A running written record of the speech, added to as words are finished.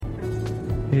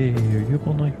Hey, are you up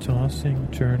all night tossing,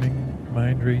 turning,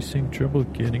 mind racing, trouble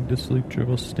getting to sleep,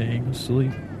 trouble staying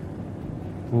asleep?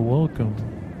 Well, welcome.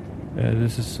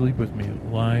 This is Sleep With Me,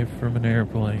 live from an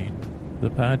airplane, the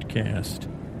podcast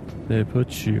that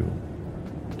puts you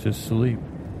to sleep.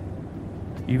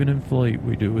 Even in flight,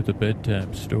 we do it with a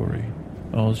bedtime story.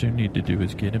 All you need to do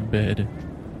is get in bed,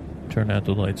 turn out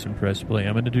the lights, and press play.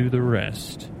 I'm going to do the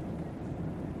rest.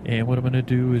 And what I'm going to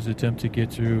do is attempt to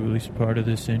get through at least part of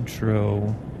this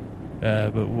intro.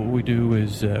 But what we do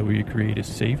is we create a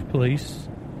safe place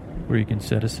where you can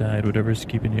set aside whatever's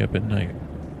keeping you up at night.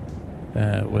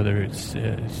 Whether it's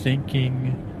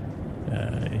thinking,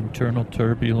 internal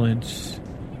turbulence,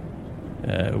 what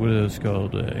are those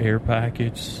called? Air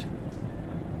pockets,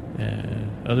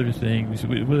 other things.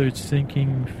 Whether it's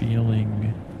thinking,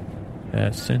 feeling,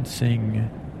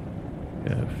 sensing,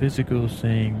 physical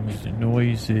things,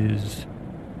 noises,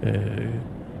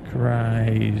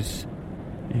 cries,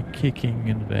 kicking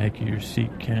in the back of your seat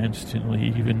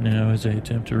constantly. Even now as I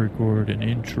attempt to record an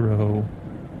intro,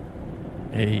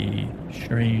 a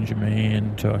strange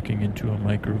man talking into a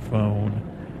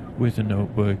microphone with a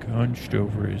notebook hunched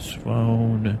over his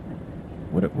phone.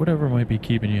 Whatever might be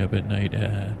keeping you up at night,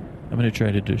 I'm going to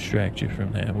try to distract you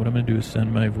from that. What I'm going to do is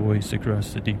send my voice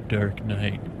across the deep dark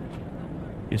night.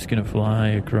 It's going to fly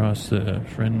across the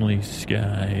friendly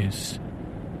skies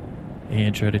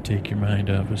and try to take your mind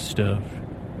off of stuff.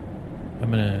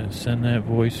 I'm going to send that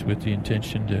voice with the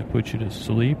intention to put you to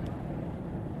sleep.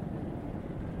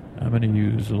 I'm going to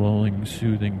use lulling,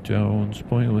 soothing tones,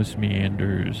 pointless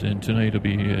meanders, and tonight will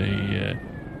be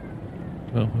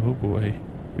oh boy,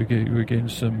 we're getting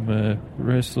some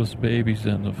restless babies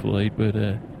on the flight, but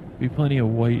be plenty of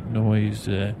white noise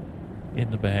in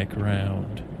the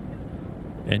background.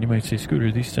 And you might say,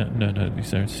 Scooter, these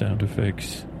aren't sound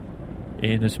effects.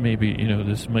 And this may be,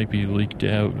 this might be leaked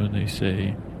out when they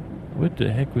say, what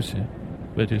the heck was it?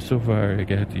 But so far, I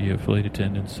got the flight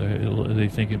attendants. They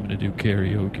think I'm going to do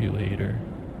karaoke later.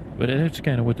 But that's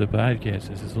kind of what the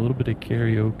podcast is. It's a little bit of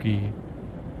karaoke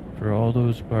for all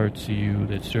those parts of you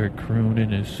that start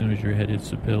crooning as soon as your head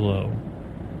hits the pillow.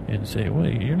 And say,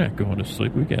 wait, you're not going to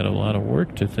sleep. We got a lot of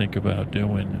work to think about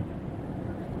doing.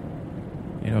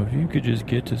 If you could just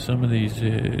get to some of these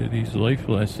life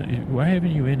lessons. Why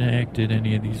haven't you enacted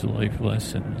any of these life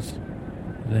lessons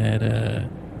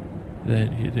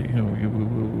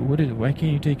why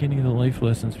can't you take any of the life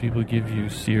lessons people give you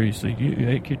seriously?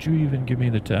 Could you even give me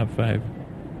the top 5?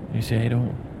 You say,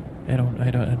 I'm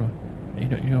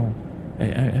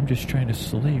just trying to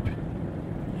sleep.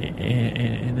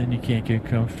 And then you can't get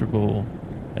comfortable.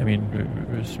 I mean,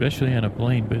 especially on a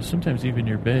plane, but sometimes even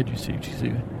your bed, you see,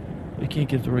 you can't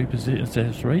get the right position.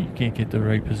 That's right, you can't get the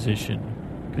right position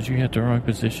because you got the wrong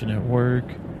position at work.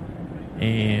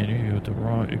 And you're the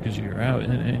wrong, because you're out,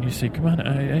 and you say, come on,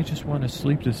 I just want to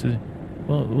sleep.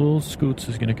 Little Scoots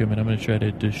is going to come in. I'm going to try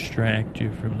to distract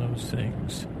you from those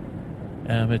things.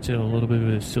 It's a little bit of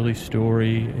a silly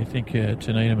story. I think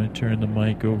tonight I'm going to turn the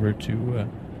mic over to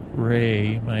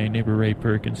Ray, my neighbor Ray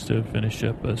Perkins, to finish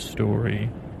up a story.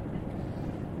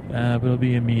 But it'll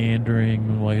be a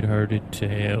meandering, lighthearted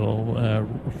tale,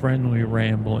 friendly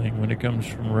rambling when it comes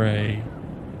from Ray.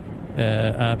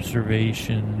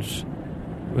 Observations,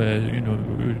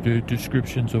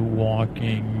 descriptions of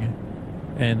walking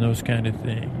and those kind of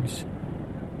things.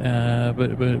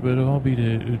 But it'll all be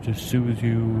to soothe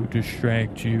you,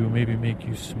 distract you, maybe make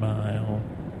you smile,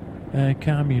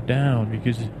 calm you down,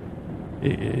 because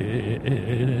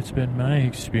it's been my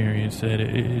experience that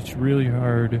it's really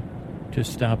hard to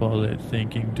stop all that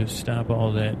thinking, to stop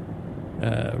all that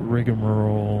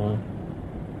rigmarole,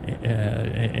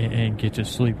 and get to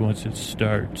sleep once it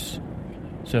starts.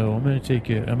 So I'm going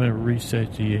to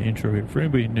reset the intro here. For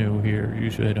anybody new here,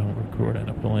 usually I don't record on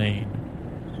a plane.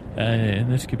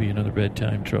 And this could be another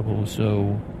bedtime trouble,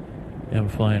 so I'm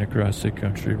flying across the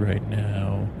country right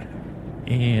now.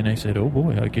 And I said, oh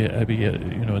boy,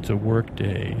 it's a work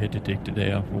day. I had to take the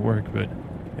day off of work, but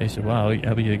I said, wow, I'll be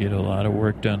able to get a lot of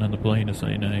work done on the plane.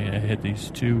 And I had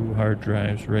these 2 hard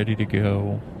drives ready to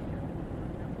go.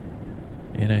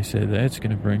 And I said, that's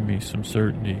going to bring me some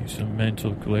certainty, some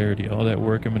mental clarity. All that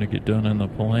work I'm going to get done on the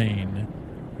plane,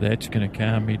 that's going to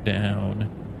calm me down.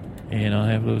 And I'll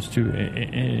have those 2.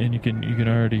 And you can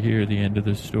already hear the end of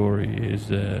the story is,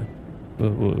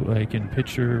 but I can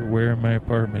picture where in my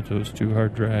apartment those 2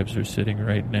 hard drives are sitting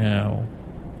right now.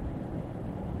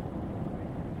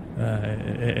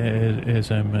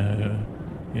 As I'm,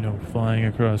 flying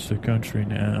across the country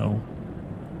now.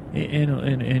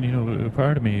 And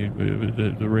part of me,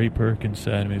 the Ray Perkins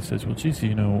side of me says, well, geez,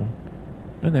 none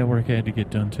of that work I had to get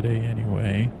done today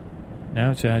anyway.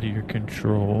 Now it's out of your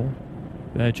control.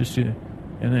 I just, and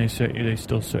then I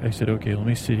said, okay, let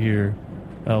me sit here.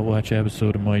 I'll watch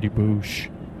episode of Mighty Boosh.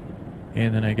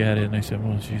 And then I got it, and I said,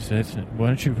 well, geez, why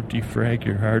don't you defrag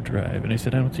your hard drive? And I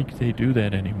said, I don't think they do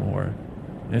that anymore.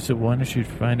 And I said, why don't you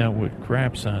find out what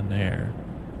crap's on there?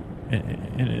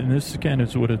 And this is kind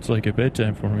of what it's like at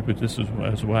bedtime for me, but this was, I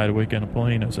was wide awake on a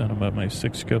plane. I was on about my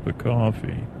 6th cup of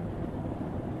coffee.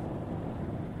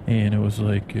 And it was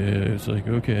like,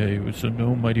 okay, so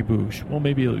no Mighty Boosh. Well,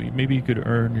 maybe you could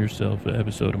earn yourself an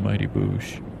episode of Mighty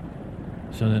Boosh.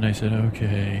 So then I said,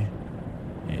 okay.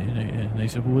 And they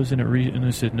said, well, isn't it and I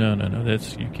said, no,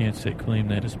 that's, you can't claim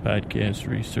that as podcast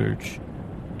research.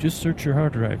 Just search your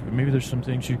hard drive. Maybe there's some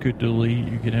things you could delete.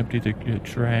 You could empty the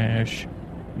trash.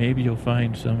 Maybe you'll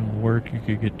find some work you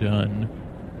could get done.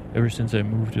 Ever since I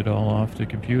moved it all off the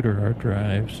computer hard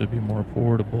drive, so it'd be more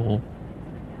portable.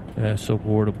 So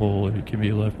portable it can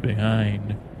be left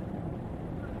behind.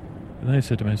 And then I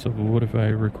said to myself, well, what if I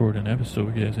record an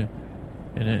episode? And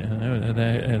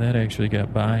that actually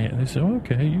got by. And they said, oh,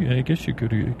 okay, I guess we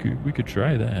could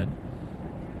try that.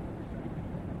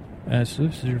 So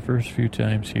this is your first few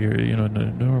times here.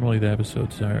 Normally the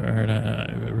episodes are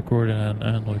not recorded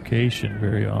on location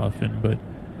very often, but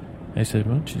I said,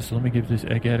 well, just let me give this,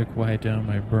 I gotta quiet down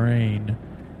my brain,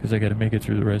 because I gotta make it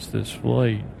through the rest of this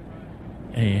flight.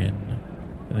 And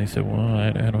they said, well,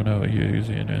 I don't know.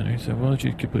 And he said, well,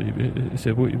 you could put, I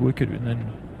said, what could, and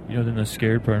then, then the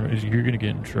scared part is you're going to get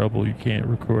in trouble. You can't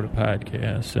record a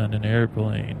podcast on an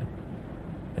airplane.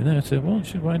 And then I said, well,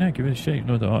 why not give it a shot?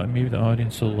 Maybe the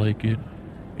audience will like it.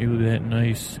 Maybe that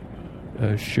nice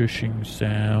shushing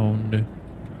sound,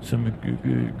 some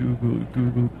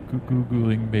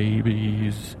googling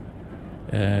babies,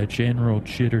 general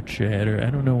chitter chatter. I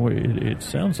don't know what it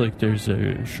sounds like. There's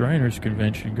a Shriners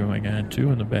convention going on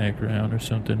too in the background or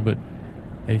something, but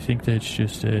I think that's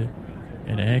just an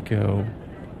echo.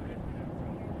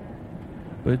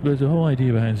 But the whole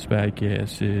idea behind this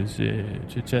podcast is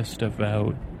to test stuff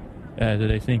out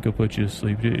that I think will put you to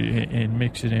sleep, and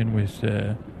mix it in with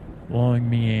long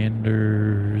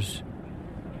meanders,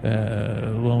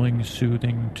 lulling,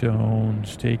 soothing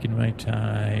tones, taking my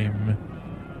time,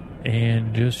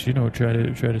 and just try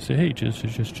to say, hey, just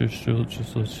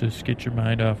let's just get your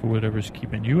mind off of whatever's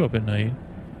keeping you up at night,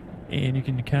 and you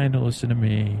can kind of listen to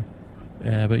me.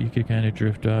 But you could kind of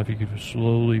drift off. You could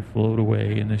slowly float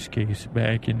away, in this case,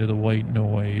 back into the white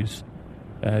noise.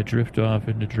 Drift off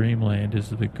into dreamland is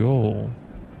the goal.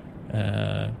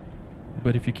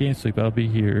 But if you can't sleep, I'll be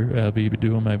here. I'll be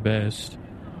doing my best,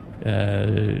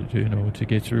 to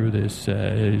get through this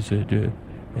as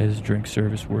drink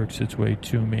service works its way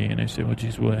to me. And I said, well,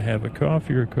 geez, will I have a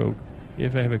coffee or a Coke?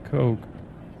 If I have a Coke,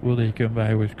 will they come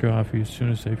by with coffee as soon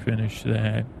as I finish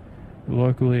that?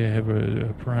 Luckily, I have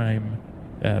a prime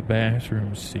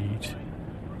bathroom seat,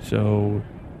 so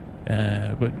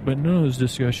but none of those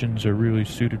discussions are really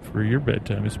suited for your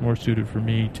bedtime. It's more suited for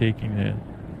me taking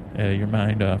your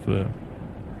mind off of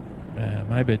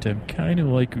my bedtime. Kind of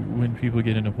like when people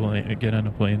get on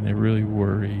a plane, they really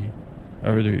worry,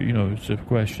 or it's a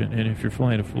question. And if you're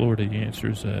flying to Florida, the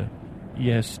answer is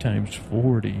yes times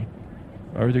 40.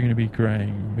 Are there going to be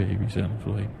crying babies on the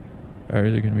flight?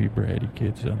 Are there going to be bratty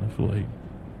kids on the flight?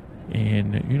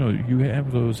 And, you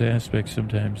have those aspects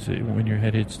sometimes when your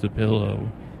head hits the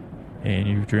pillow and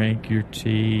you've drank your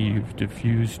tea, you've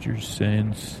diffused your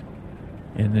scents,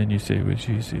 and then you say, well,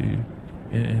 geez, and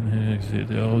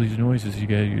then all these noises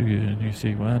and you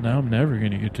say, well, now I'm never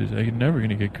going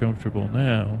to get comfortable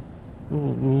now.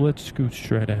 Well, let Scoots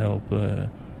try to help.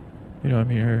 I'm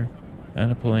here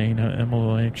on a plane. I'm a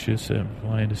little anxious. I'm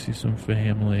flying to see some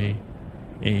family.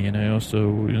 And I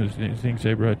also, things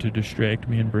I brought to distract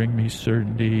me and bring me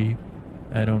certainty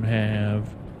I don't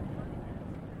have.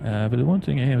 But the one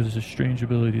thing I have is a strange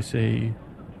ability to say,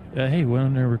 hey, why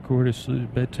don't I record a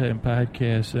bedtime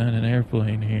podcast on an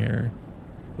airplane here?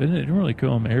 But they don't really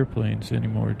call them airplanes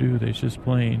anymore, do they? It's just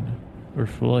plane or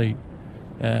flight.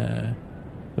 But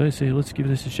I say, let's give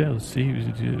this a shot. Let's see.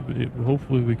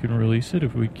 Hopefully we can release it.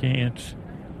 If we can't,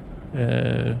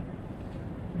 then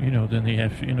the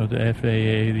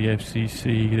FAA, the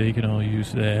FCC, they can all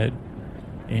use that.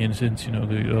 And since, all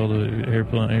the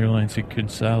airlines have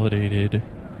consolidated,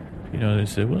 they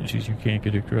said, well, geez, you can't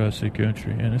get across the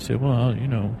country. And I said, well,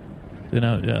 then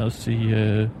I'll see,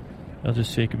 I'll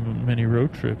just take many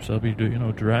road trips. I'll be,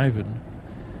 driving.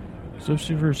 So if it's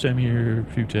your first time here,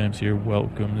 a few times here,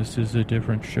 welcome. This is a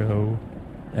different show.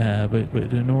 But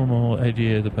the normal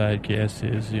idea of the podcast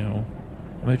is, I'm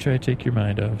going to try to take your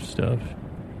mind off stuff.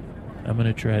 I'm going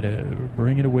to try to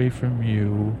bring it away from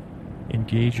you,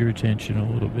 engage your attention a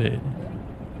little bit.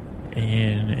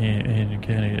 and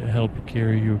kind of help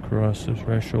carry you across the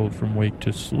threshold from wake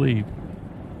to sleep.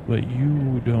 But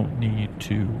you don't need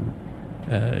to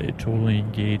totally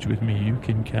engage with me. You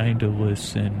can kind of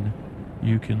listen.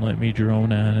 You can let me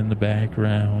drone on in the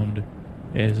background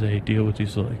as I deal with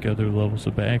these like other levels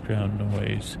of background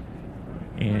noise,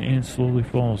 and slowly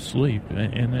fall asleep.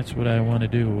 And that's what I want to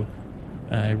do.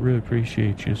 I really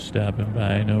appreciate you stopping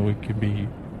by. I know it can be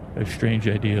a strange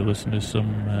idea to listen to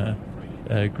some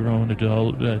grown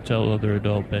adult tell other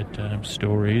adult bedtime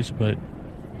stories, but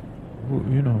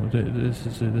you know,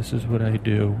 this is what I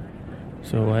do.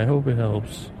 So I hope it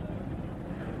helps.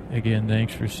 Again,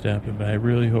 thanks for stopping by. I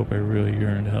really hope I really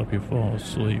yearn to help you fall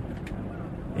asleep.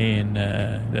 And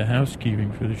the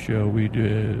housekeeping for the show,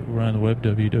 we're on the web,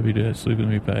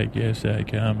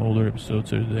 www.sleepwithmepodcast.com. Older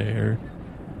episodes are there.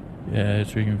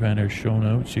 That's where you can find our show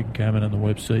notes. You can comment on the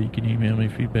website. You can email me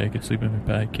feedback at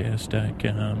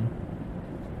sleepwithmepodcast.com.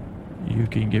 You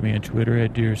can get me on Twitter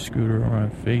at Dear Scooter, or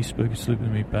on Facebook at Sleep With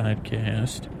Me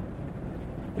Podcast.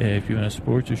 If you want to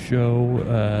support the show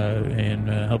and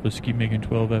help us keep making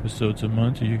 12 episodes a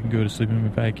month, you can go to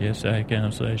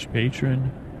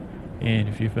sleepwithmepodcast.com/patron. And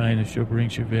if you find the show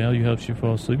brings you value, helps you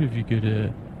fall asleep, if you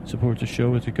could support the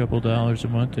show with a couple dollars a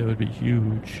month, that would be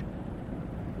huge.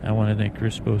 I want to thank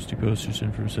Chris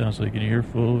Posty-Posterson from Sounds Like an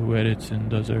Earful, who edits and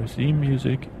does our theme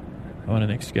music. I want to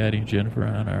thank Scotty and Jennifer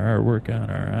on our artwork, on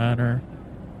our honor.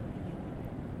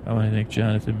 I want to thank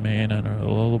Jonathan Mann on our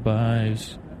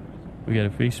lullabies. We got a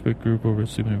Facebook group over at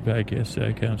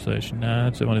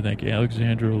sleepwithmepodcast.com/nods. I want to thank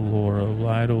Alexandra, Laura,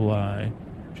 Lido Lie,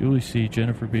 Julie C.,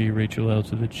 Jennifer B., Rachel L.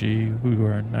 to the G, who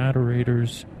are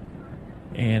moderators.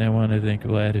 And I want to thank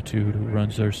Latitude, who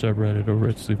runs our subreddit over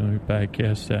at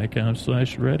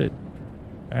sleepwithmepodcast.com/Reddit.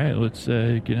 All right, let's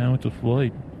get on with the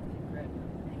flight.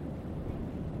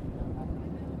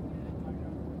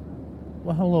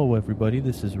 Well, hello, everybody.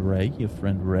 This is Ray, your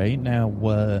friend Ray. Now,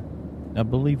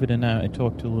 believe it or not, I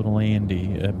talked to little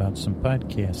Andy about some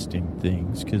podcasting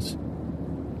things, because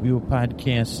we were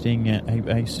podcasting.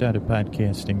 I started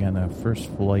podcasting on our first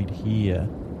flight here.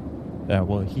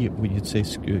 Here, we could say,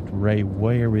 Ray,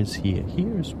 where is here?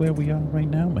 Here is where we are right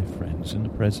now, my friends, in the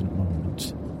present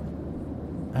moment.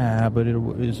 But it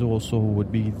is also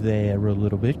would be there a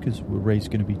little bit, because Ray's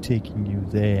going to be taking you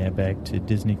there back to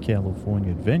Disney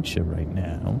California Adventure right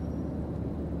now.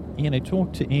 And I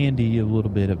talked to Andy a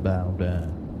little bit about, I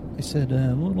said,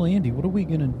 little Andy, what are we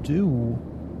going to do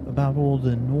about all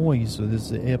the noise? So there's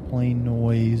the airplane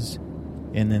noise,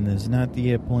 and then there's not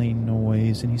the airplane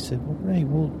noise. And he said, well, Ray,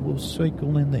 we'll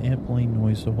cycle in the airplane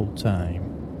noise the whole time.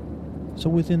 So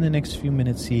within the next few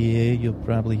minutes here, you'll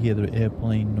probably hear the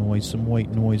airplane noise, some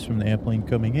white noise from the airplane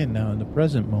coming in. Now, in the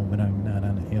present moment, I'm not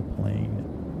on an airplane.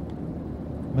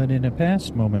 But in a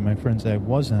past moment, my friends, I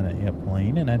was on an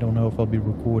airplane, and I don't know if I'll be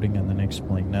recording on the next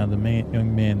plane. Now, the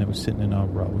young man that was sitting in our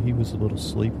row, he was a little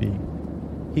sleepy.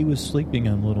 He was sleeping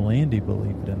on little Andy,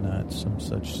 believe it or not, some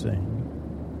such thing.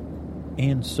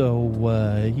 And so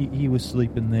he was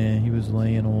sleeping there. He was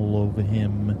laying all over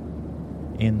him.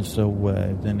 And so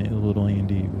then little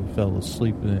Andy fell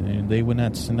asleep, and they were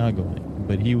not snuggling,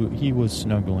 but he was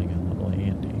snuggling on little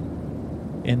Andy.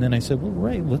 And then I said, well,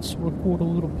 Ray, let's record a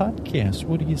little podcast.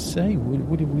 What do you say?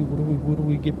 What do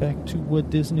we get back to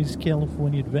Disney's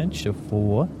California Adventure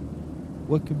for?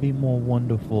 What could be more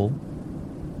wonderful?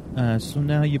 So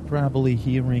now you're probably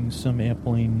hearing some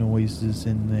airplane noises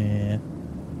in there.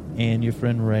 And your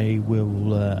friend Ray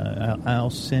will, I'll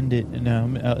send it, now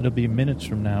it'll be minutes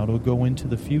from now. It'll go into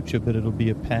the future, but it'll be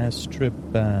a past trip.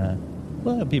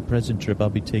 It'll be a present trip. I'll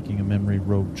be taking a memory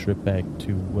road trip back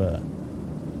to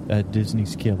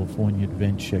Disney's California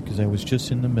Adventure, because I was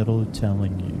just in the middle of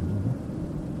telling you.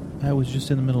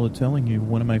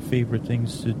 One of my favorite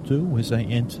things to do is I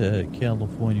enter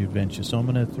California Adventure. So I'm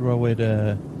going to throw it,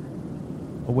 I'm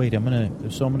going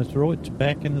to throw it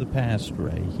back into the past,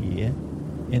 Ray, here.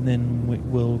 And then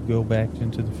we'll go back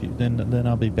into the future. Then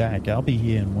I'll be back. I'll be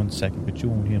here in 1 second, but you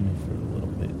won't hear me for a little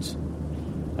bit.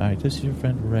 All right, this is your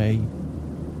friend Ray.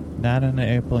 Not on an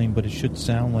airplane, but it should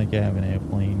sound like I have an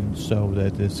airplane, so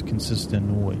that there's consistent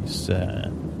noise.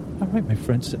 All right, my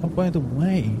friends. Oh, by the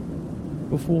way,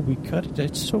 before we cut it,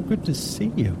 it's so good to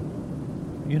see you.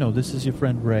 You know, this is your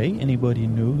friend Ray. Anybody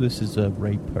new? This is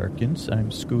Ray Perkins.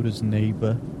 I'm Scooter's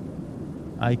neighbor.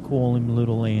 I call him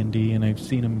Little Andy, and I've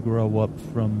seen him grow up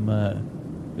from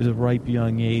the ripe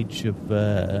young age of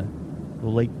the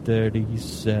late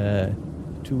 30s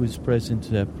to his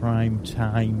present prime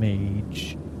time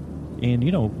age. And,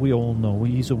 you know, we all know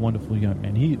he's a wonderful young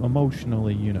man. He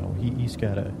emotionally, you know, he's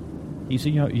a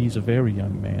very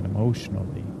young man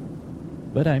emotionally.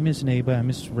 But I'm his neighbor, I'm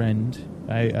his friend.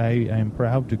 I'm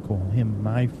proud to call him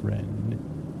my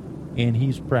friend, and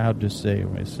he's proud to say,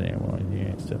 well,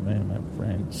 yes, man, my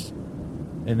friends.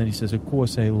 And then he says, of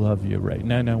course I love you, right?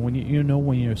 Now, when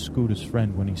when you're Scooter's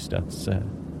friend, when he starts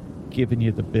giving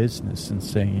you the business and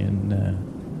saying,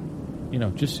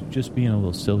 just being a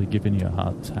little silly, giving you a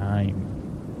hard time,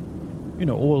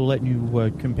 or letting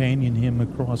you companion him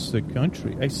across the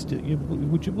country.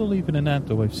 Would you believe it or not,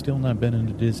 though, I've still not been in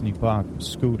a Disney park with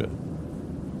Scooter.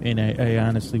 And I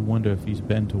honestly wonder if he's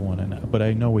been to one or not. But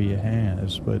I know he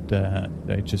has, but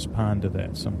I just ponder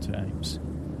that sometimes.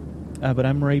 But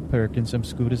I'm Ray Perkins. I'm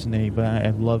Scooter's neighbor. I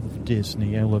love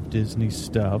Disney. I love Disney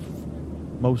stuff.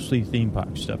 Mostly theme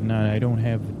park stuff. Now, I don't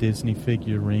have Disney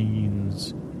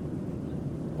figurines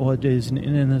or Disney,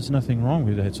 and there's nothing wrong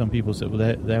with that. Some people say,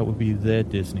 well, that would be their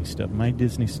Disney stuff. My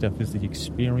Disney stuff is the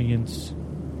experience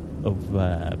of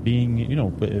being,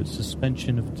 a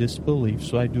suspension of disbelief.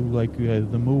 So I do like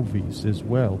the movies as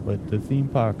well. But the theme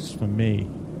parks, for me,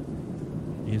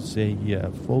 is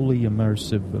a fully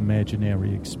immersive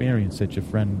imaginary experience that your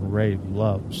friend Ray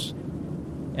loves.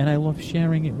 And I love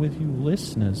sharing it with you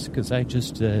listeners, because I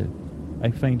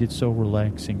find it so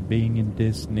relaxing being in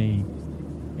Disney.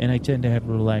 And I tend to have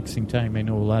a relaxing time. I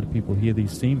know a lot of people hear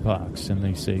these theme parks and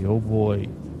they say, oh boy,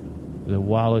 the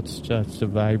wallet starts to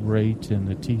vibrate and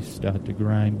the teeth start to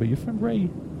grind. But your friend Ray,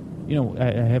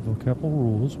 I have a couple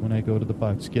rules when I go to the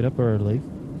parks. Get up early.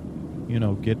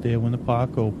 Get there when the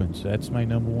park opens. That's my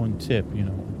number one tip.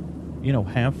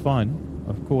 Have fun.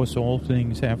 Of course, all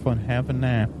things, have fun. Have a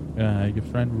nap. Your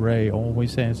friend Ray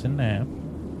always has a nap.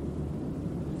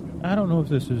 I don't know if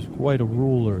this is quite a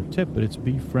rule or a tip, but it's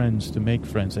be friends to make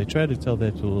friends. I try to tell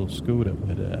that to a little Scooter,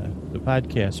 but the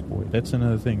podcast boy, that's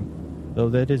another thing. Though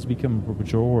that has become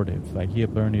pejorative. I hear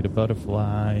Bernie the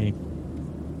Butterfly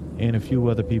and a few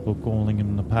other people calling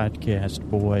him the podcast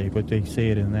boy, but they say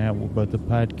it in that way, but the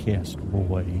podcast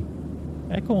boy.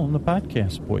 I call him the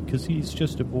podcast boy because he's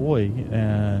just a boy.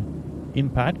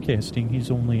 In podcasting, he's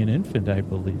only an infant, I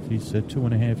believe. He's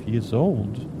 2.5 years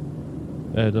old.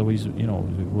 Though he's,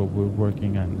 we're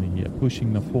working on the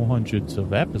pushing the 400s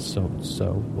of episodes.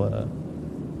 So,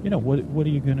 what are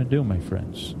you going to do, my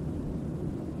friends?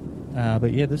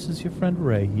 But yeah, this is your friend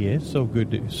Ray here. So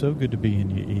good to be in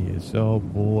your ears. Oh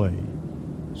boy.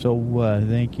 So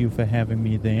thank you for having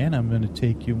me there, and I'm going to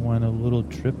take you on a little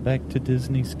trip back to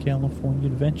Disney's California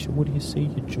Adventure. What do you say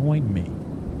you join me?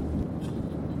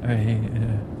 Hey,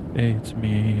 it's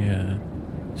me.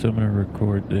 So I'm going to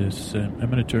record this. I'm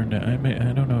going to turn down.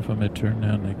 I don't know if I'm going to turn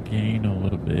down the gain a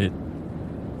little bit,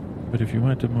 but if you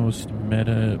want the most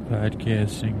meta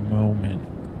podcasting moment,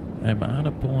 I'm on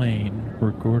a plane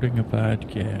recording a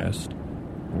podcast,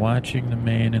 watching the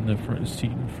man in the front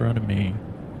seat in front of me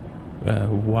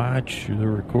watch the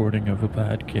recording of a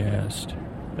podcast.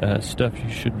 Stuff you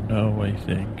should know, I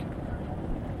think.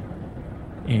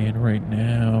 And right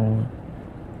now,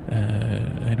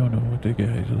 I don't know what the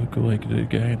guys look like. The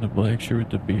guy in the black shirt with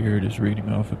the beard is reading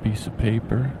off a piece of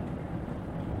paper,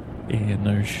 and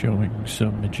they're showing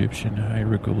some Egyptian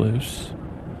hieroglyphs.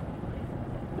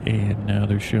 And now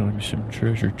they're showing some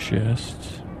treasure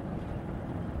chests.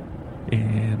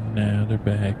 And now they're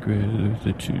back with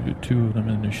the two of them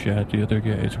in the shot. The other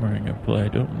guy's wearing a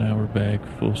plaid. Oh, now we're back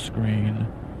full screen.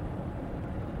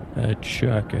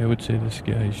 Chuck. I would say this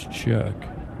guy's Chuck.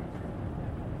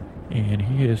 And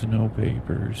he has no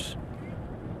papers.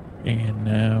 And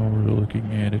now we're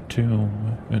looking at a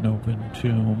tomb, an open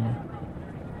tomb.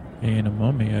 And a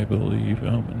mummy, I believe.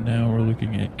 Now we're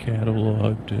looking at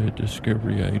cataloged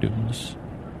discovery items.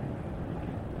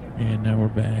 And now we're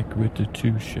back with the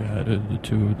two-shot of the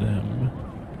two of them.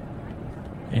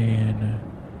 And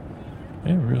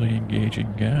they're really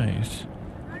engaging guys.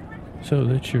 So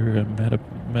that's your Meta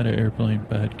Airplane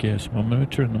podcast. Well, I'm going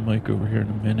to turn the mic over here in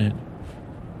a minute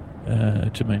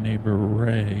to my neighbor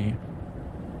Ray.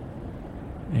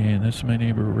 And that's my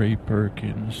neighbor Ray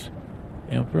Perkins.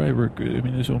 And I'll probably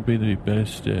this won't be the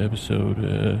best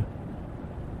episode,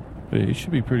 but it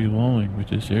should be pretty long with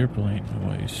this airplane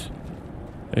noise,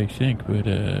 I think. But,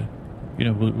 we're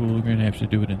going to have to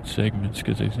do it in segments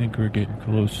because I think we're getting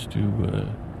close to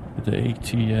the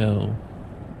ATL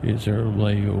is our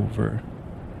layover.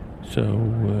 So,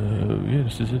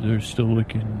 they're still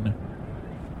looking,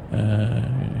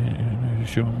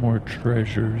 showing more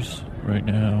treasures right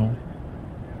now.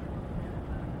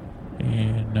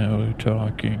 And now they're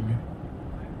talking.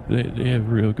 They have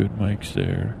real good mics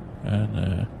there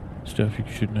and stuff you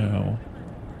should know.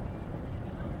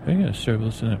 I gotta start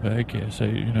listening to podcasts.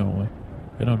 I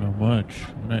don't know much,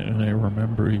 and I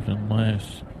remember even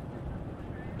less.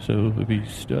 So it'll be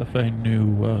stuff I knew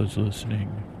while I was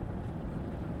listening.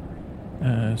 So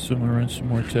I'm going to run some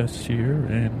more tests here,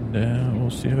 and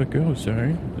we'll see how it goes,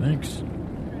 alright? Thanks.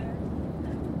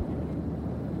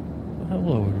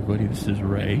 Hello, everybody. This is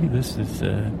Ray. This is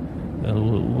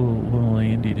little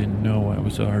Andy didn't know I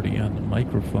was already on the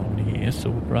microphone here,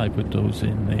 so we'll probably put those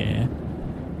in there.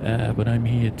 But I'm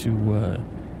here to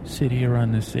sit here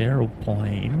on this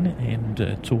aeroplane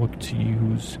and talk to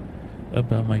you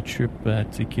about my trip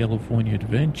to California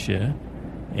Adventure.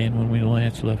 And when we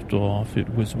last left off,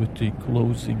 it was with the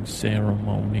closing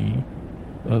ceremony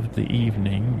of the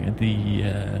evening,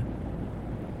 the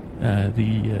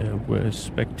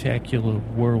spectacular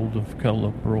World of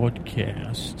Color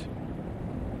broadcast.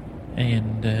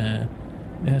 And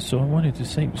so I wanted to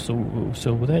say, so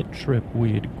with that trip,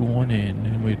 we had gone in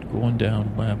and we'd gone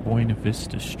down by Buena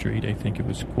Vista Street, I think it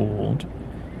was called.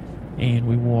 And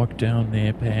we walked down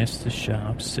there past the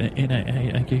shops, and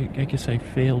I guess I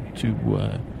failed to,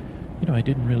 I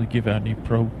didn't really give out any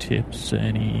pro tips,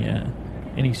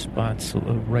 any spots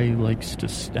Ray likes to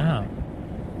stop.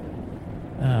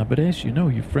 But as you know,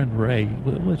 your friend Ray,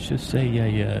 let's just say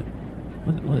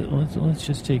let's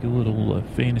just take a little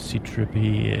fantasy trip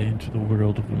here into the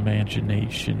world of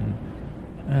imagination,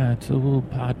 to a little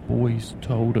Pot Boys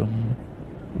Totem,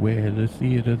 where the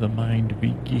theater of the mind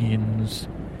begins.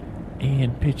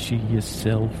 And picture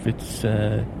yourself, it's,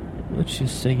 let's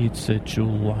just say it's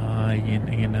July in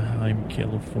Anaheim,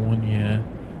 California,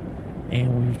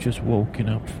 and we've just woken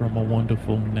up from a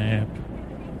wonderful nap.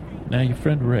 Now, your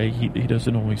friend Ray, he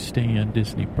doesn't always stay on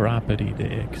Disney property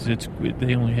there, because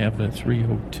they only have 3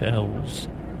 hotels.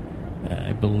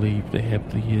 I believe they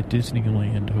have the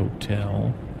Disneyland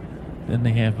Hotel, then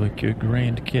they have a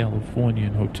Grand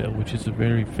Californian Hotel, which is a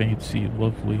very fancy,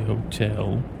 lovely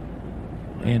hotel.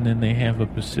 And then they have a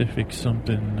Pacific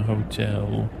something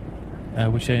hotel,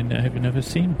 which I have never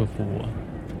seen before.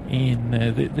 And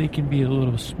they can be a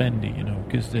little spendy,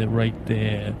 because they're right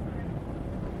there.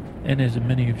 And as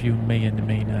many of you may and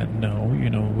may not know,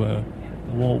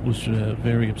 Walt was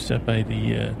very upset by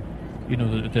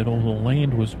that all the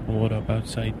land was bought up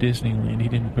outside Disneyland. He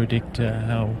didn't predict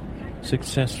how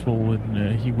successful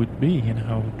he would be and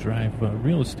how it would drive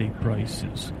real estate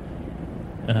prices.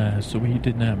 So he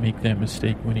did not make that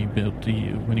mistake when he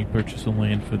purchased the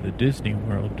land for the Disney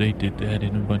World. They did that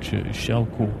in a bunch of shell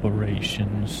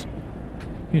corporations,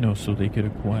 so they could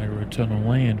acquire a ton of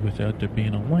land without there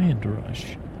being a land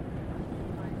rush.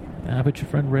 But your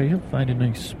friend Ray, he'll find a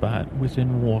nice spot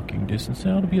within walking distance.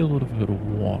 Now, it'll be a little bit of a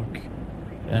walk,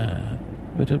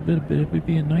 but it would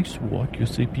be a nice walk. You'll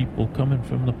see people coming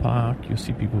from the park. You'll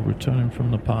see people returning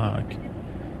from the park.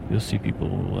 You'll see people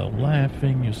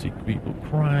laughing. You'll see people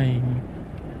crying.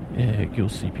 You'll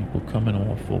see people coming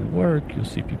off of work. You'll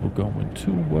see people going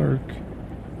to work.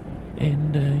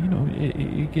 And,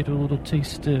 you get a little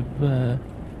taste of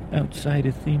outside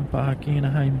a theme park,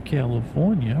 Anaheim,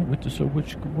 California.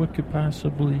 What could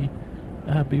possibly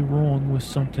be wrong with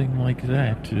something like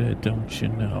that, don't you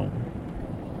know?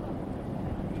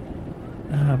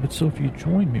 But so if you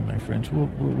join me, my friends, we're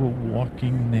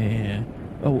walking there.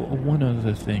 Oh, one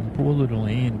other thing. Poor little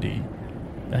Andy.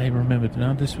 I remember,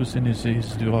 now this was in his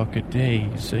darker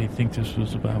days. I think this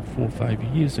was about 4 or 5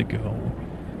 years ago.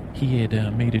 He had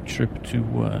made a trip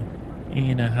to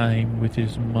Anaheim with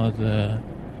his mother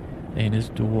and his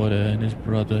daughter and his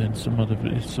brother and some other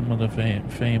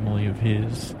family of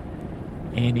his.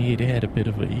 And he had a bit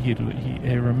of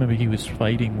I remember he was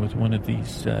fighting with one of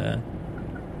these,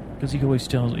 because he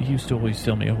used to always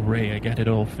tell me, "Oh, Ray, I got it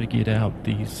all figured out,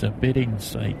 these bidding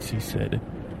sites," he said.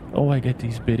 "Oh, I got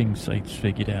these bidding sites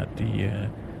figured out, the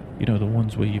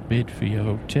ones where you bid for your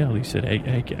hotel." He said,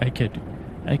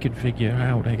 I could figure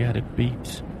out, I got it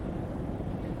beat.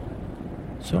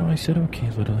 So I said,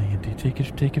 "Okay, little Andy,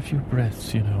 take a few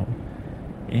breaths,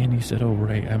 And he said, "Oh,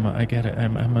 Ray, I'm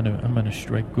gonna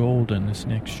strike gold on this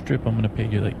next trip. I'm gonna pay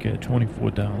you like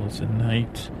 $24 a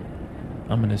night.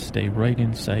 I'm gonna stay right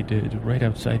outside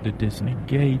the Disney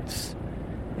gates,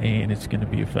 and it's gonna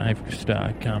be a 5-star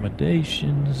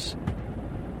accommodations."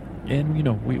 And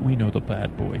we know the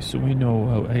bad boy, so we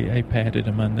know. I patted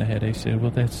him on the head. I said,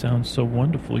 "Well, that sounds so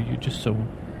wonderful. You're just so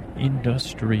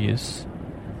industrious."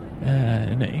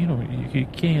 And you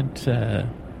can't.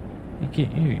 You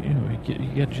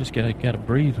gotta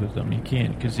breathe with them. You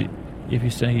can't, because if you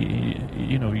say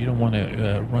you don't want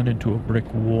to run into a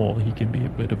brick wall, he can be a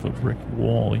bit of a brick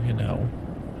wall,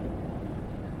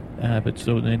 But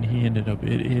so then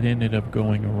it ended up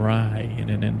going awry, and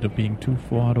it ended up being too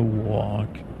far to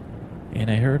walk. And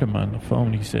I heard him on the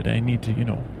phone. He said, I need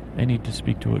to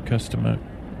speak to a customer.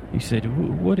 He said,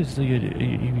 "What is the?"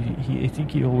 I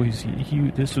think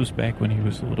this was back when he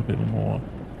was a little bit more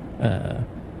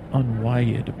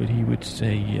unwired, but he would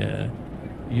say,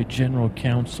 your general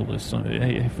counsel is something.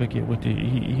 I forget what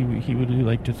he would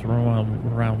like to throw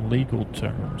around legal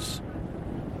terms.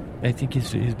 I think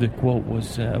the quote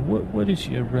was, what is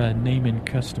your name and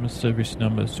customer service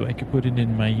number so I could put it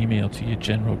in my email to your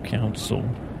general counsel?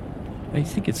 I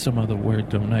think it's some other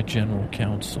word, though, not general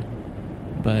counsel.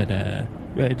 But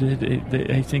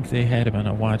I think they had him on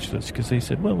a watch list because they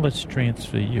said, well, let's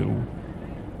transfer you.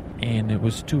 And it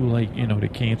was too late, to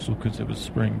cancel because it was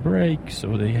spring break,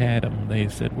 so they had him. They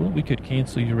said, well, we could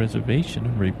cancel your reservation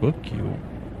and rebook you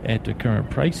at the current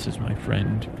prices, my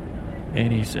friend.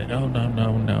 And he said, oh, no.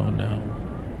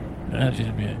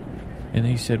 And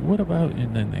he said, what about,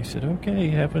 and then they said, okay,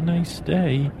 have a nice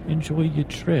day. Enjoy your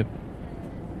trip.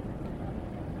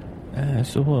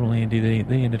 So little Andy,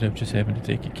 they ended up just having to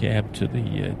take a cab to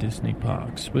the Disney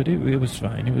parks. But it was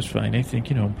fine. It was fine. I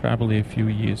think, probably a few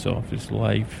years off his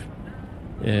life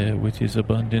with his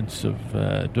abundance of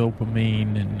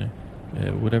dopamine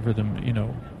and whatever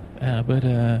but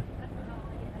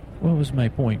what was my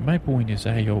point? My point is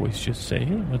I always just say,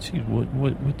 hey, let's see,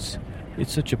 what's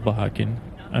it's such a bargain.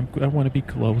 I want to be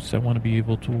close. I want to be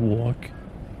able to walk.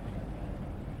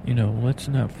 Let's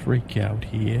not freak out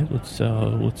here. Let's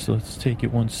take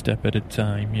it one step at a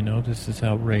time. This is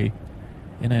how Ray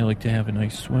and I like to have a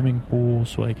nice swimming pool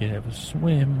so I can have a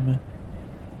swim.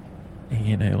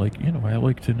 And I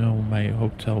like to know my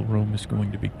hotel room is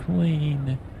going to be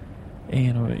clean.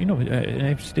 And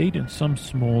I've stayed in some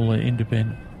small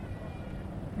independent.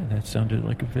 That sounded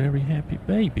like a very happy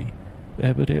baby.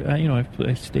 But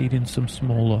I've stayed in some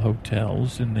smaller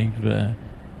hotels, and they've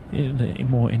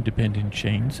more independent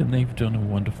chains, and they've done a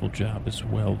wonderful job as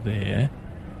well there.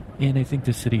 And I think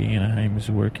the city of Anaheim is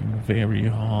working very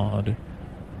hard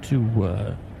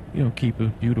to keep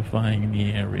beautifying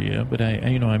the area. But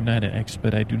I'm not an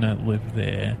expert. I do not live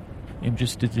there. I'm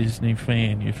just a Disney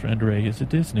fan. Your friend Ray is a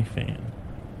Disney fan.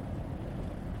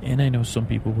 And I know some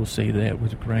people will say that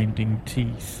with grinding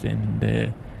teeth,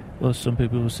 and some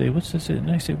people will say, what's this? And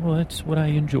I say, well, that's what I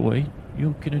enjoy.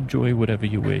 You can enjoy whatever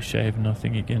you wish. I have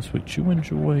nothing against what you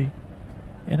enjoy.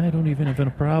 And I don't even have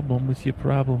a problem with your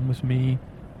problem with me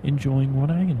enjoying what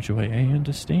I enjoy. I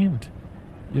understand.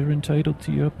 You're entitled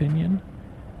to your opinion,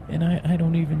 and I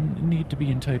don't even need to be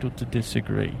entitled to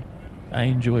disagree. I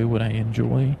enjoy what I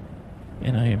enjoy,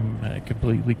 and I am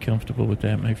completely comfortable with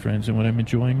that, my friends. And what I'm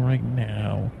enjoying right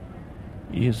now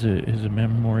is a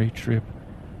memory trip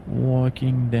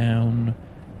walking down,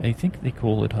 I think they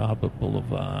call it Harbor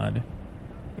Boulevard.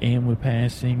 And we're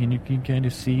passing, and you can kind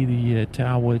of see the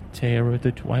Tower of Terror,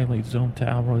 the Twilight Zone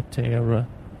Tower of Terror.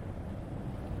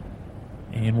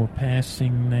 And we're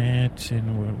passing that,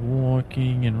 and we're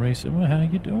walking and racing. Well, how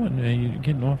you doing? Are you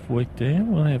getting off work there?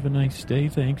 Well, have a nice day.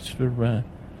 Thanks for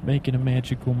making a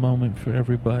magical moment for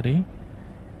everybody.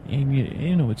 And,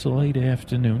 it's a late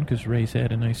afternoon because Ray's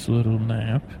had a nice little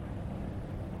nap.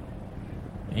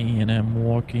 And I'm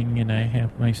walking, and I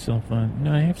have myself on.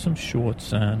 I have some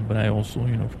shorts on, but I also,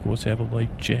 of course, have a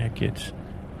light jacket.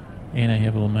 And I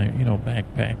have my,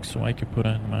 backpack, so I could put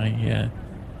on my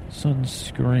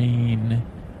sunscreen.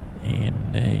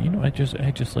 And I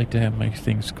just like to have my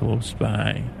things close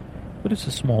by. But it's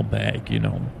a small bag,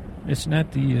 It's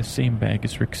not the same bag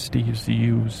as Rick Steves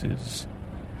uses.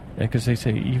 Because I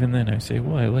say, even then, I say,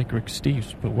 well, I like Rick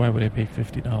Steves, but why would I pay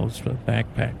 $50 for a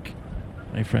backpack?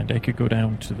 My friend, I could go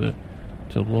down to the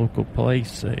local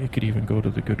place. I could even go to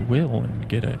the Goodwill and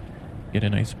get a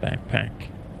nice backpack.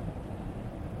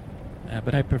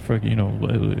 But I prefer,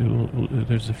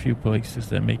 there's a few places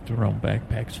that make their own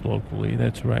backpacks locally.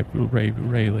 That's right.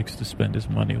 Ray likes to spend his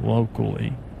money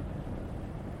locally.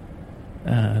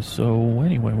 So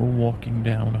anyway, we're walking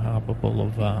down Harbor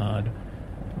Boulevard.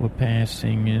 We're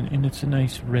passing, and it's a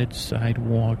nice red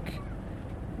sidewalk.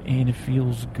 And it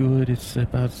feels good. It's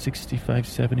about 65,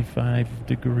 75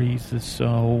 degrees or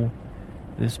so.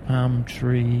 There's palm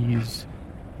trees.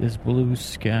 There's blue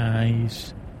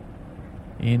skies.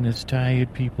 And there's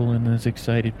tired people and there's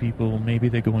excited people. Maybe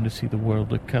they're going to see the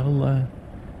world of color.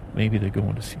 Maybe they're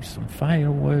going to see some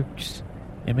fireworks.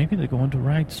 And maybe they're going to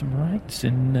ride some rides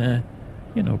and,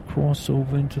 cross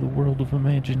over into the world of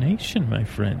imagination, my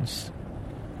friends.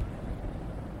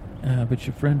 But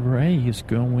your friend Ray is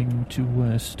going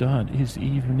to start his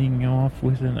evening off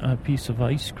with a piece of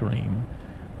ice cream.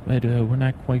 But we're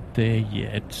not quite there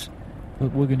yet.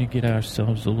 But we're going to get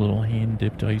ourselves a little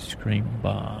hand-dipped ice cream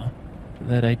bar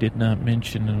that I did not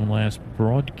mention in the last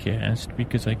broadcast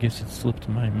because I guess it slipped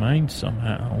my mind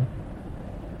somehow.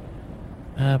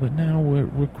 But now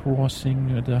we're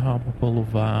crossing the Harbor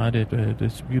Boulevard at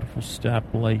this beautiful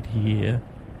stoplight here.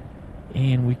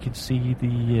 And we can see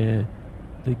the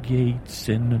the gates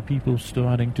and the people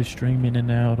starting to stream in and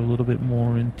out a little bit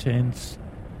more intense.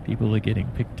 People are getting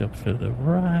picked up for the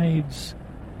rides.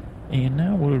 And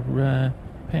now we're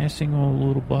passing all the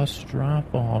little bus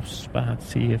drop-off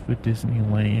spots here for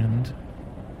Disneyland.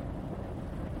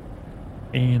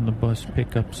 And the bus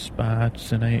pickup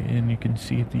spots, and you can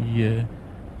see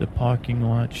the parking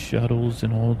lot shuttles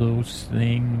and all those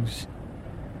things.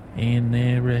 And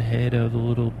they're ahead of the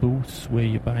little booths where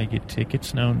you buy your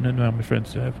tickets. Now, my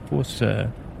friends, of course,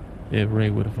 Ray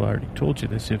would have already told you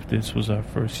this if this was our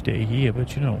first day here,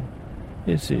 but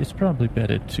it's probably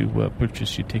better to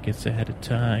purchase your tickets ahead of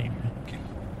time.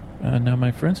 Now,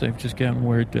 my friends, I've just gotten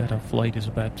word that our flight is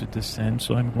about to descend,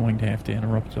 so I'm going to have to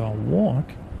interrupt our walk.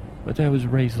 But that was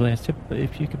Ray's last tip.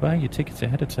 If you could buy your tickets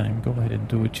ahead of time, go ahead and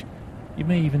do it. You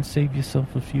may even save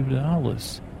yourself a few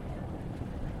dollars.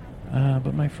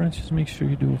 But my friends, just make sure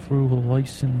you do it through a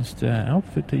licensed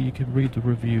outfit that you can read the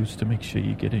reviews to make sure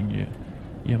you're getting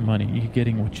your money, you're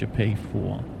getting what you pay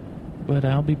for. But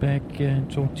I'll be back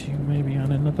and talk to you maybe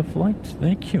on another flight.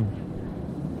 Thank you.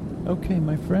 Okay,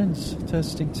 my friends,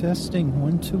 testing.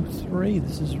 1, 2, 3.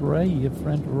 This is Ray, your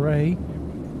friend Ray.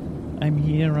 I'm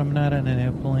here. I'm not on an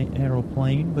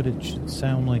aeroplane, but it should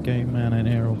sound like I'm on an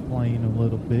aeroplane a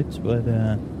little bit. But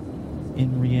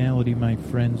in reality, my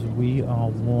friends, we are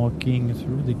walking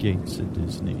through the gates of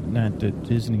Disney, not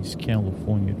Disney's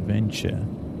California Adventure,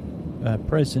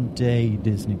 present-day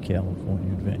Disney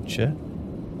California Adventure.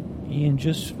 And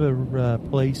just for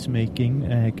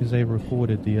placemaking, because I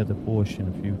recorded the other portion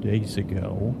a few days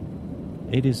ago,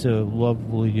 it is a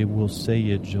lovely, we'll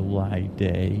say a July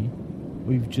day.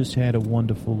 We've just had a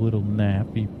wonderful little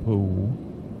nappy poo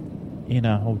in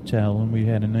our hotel, and we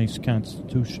had a nice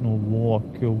constitutional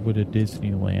walk over to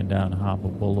Disneyland on Harbor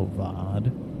Boulevard.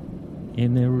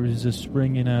 And there is a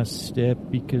spring in our step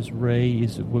because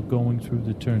we're going through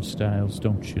the turnstiles,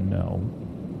 don't you know?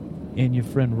 And your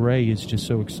friend Ray is just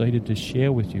so excited to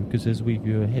share with you, because as we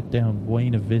head down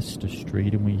Buena Vista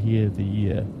Street and we hear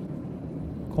the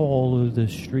call of the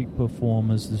street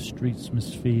performers, the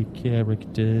street-atmospheric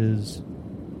characters,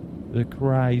 the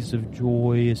cries of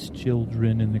joyous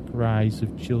children and the cries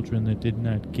of children that did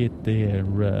not get their,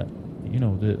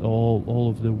 all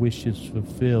of the wishes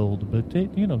fulfilled. But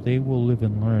they will live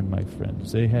and learn, my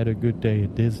friends. They had a good day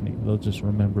at Disney. They'll just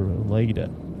remember it later.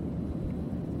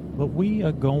 But we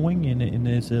are going, and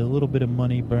there's a little bit of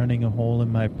money burning a hole in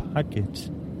my pocket.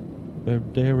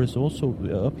 But there is also,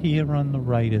 up here on the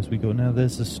right as we go, now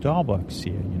there's a Starbucks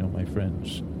here, my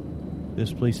friends.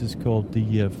 This place is called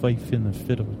the Fife and the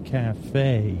Fiddle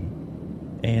Cafe,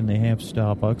 and they have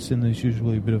Starbucks, and there's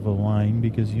usually a bit of a line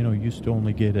because, you used to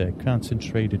only get a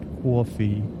concentrated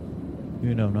coffee,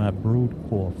 not brewed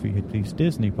coffee at these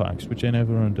Disney parks, which I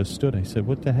never understood. I said,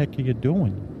 what the heck are you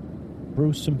doing?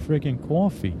 Brew some friggin'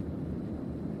 coffee.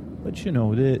 But,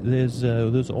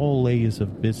 there's all layers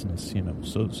of business,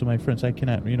 So my friends, I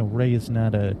cannot, Ray is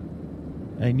not a...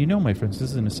 And my friends,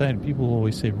 this is an aside. People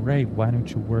always say, Ray, why don't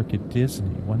you work at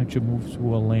Disney? Why don't you move to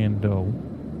Orlando,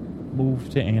 move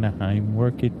to Anaheim,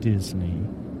 work at Disney?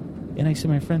 And I say,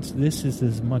 my friends, this is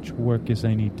as much work as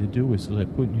I need to do is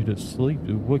like putting you to sleep.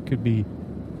 What could be,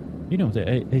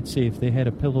 I'd say if they had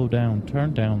a pillow down,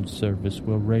 turn down service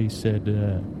where Ray said,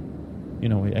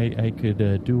 I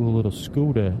could do a little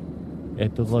scooter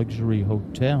at the luxury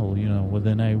hotel, well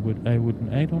then I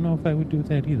don't know if I would do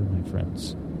that either, my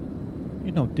friends.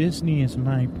 Disney is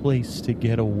my place to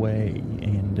get away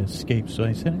and escape. So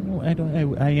I said,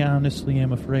 I honestly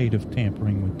am afraid of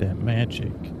tampering with that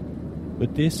magic.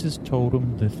 But this is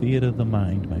Totem, the theater of the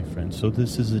mind, my friend. So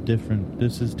this is different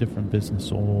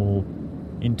business all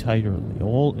entirely.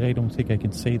 I don't think I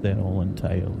can say that all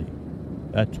entirely.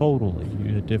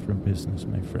 Totally a different business,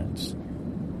 my friends.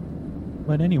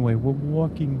 But anyway, we're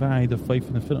walking by the Fife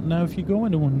and the Fiddle. Now, if you go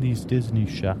into one of these Disney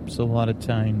shops, a lot of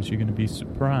times you're going to be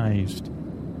surprised.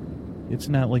 It's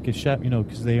not like a shop,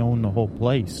 because they own the whole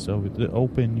place. So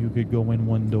open, you could go in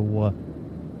one door,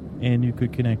 and you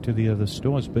could connect to the other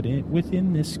stores. But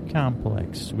within this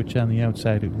complex, which on the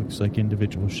outside it looks like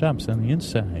individual shops, on the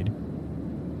inside,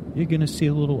 you're going to see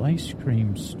a little ice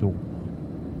cream store.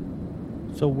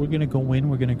 So we're going to go in,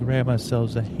 we're going to grab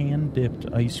ourselves a hand-dipped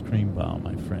ice cream bar,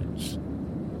 my friends.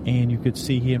 And you could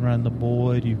see here on the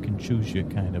board, you can choose your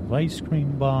kind of ice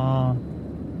cream bar.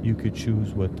 You could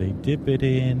choose what they dip it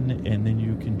in, and then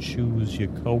you can choose your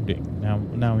coating.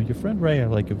 Now your friend Ray, I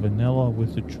like a vanilla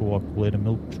with a chocolate, a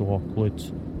milk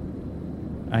chocolate.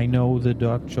 I know the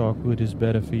dark chocolate is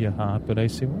better for your heart, but I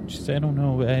say, well, she said, I don't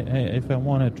know. If I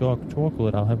want a dark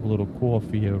chocolate, I'll have a little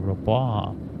coffee or a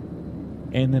bar.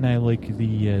 And then I like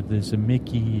there's a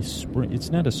Mickey it's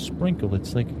not a sprinkle,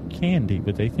 it's like a candy,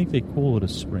 but I think they call it a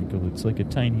sprinkle. It's like a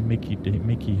tiny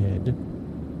Mickey head.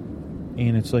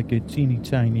 And it's like a teeny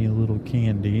tiny little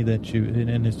candy that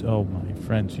and it's, oh my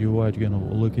friends, you are going to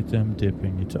look at them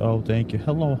dipping. It's, oh, thank you.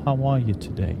 Hello, how are you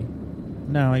today?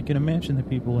 Now, I can imagine that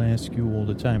people ask you all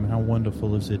the time, how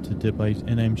wonderful is it to dip ice?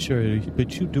 And I'm sure,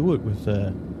 but you do it with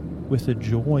a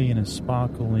joy and a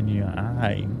sparkle in your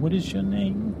eye. What is your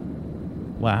name?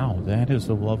 Wow, that is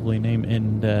a lovely name.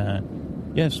 And,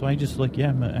 so I just like,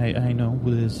 I know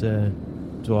there's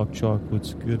dark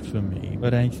chocolate's good for me.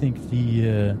 But I think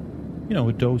a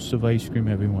dose of ice cream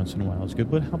every once in a while is good.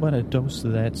 But how about a dose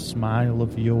of that smile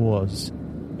of yours?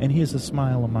 And here's a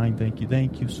smile of mine. Thank you.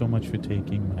 Thank you so much for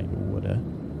taking my order.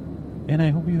 And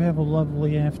I hope you have a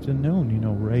lovely afternoon.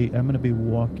 Ray, I'm going to be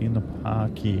walking the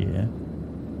park here.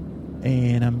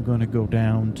 And I'm going to go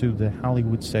down to the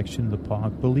Hollywood section of the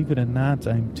park. Believe it or not,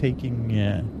 I'm taking...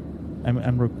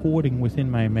 I'm recording within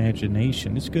my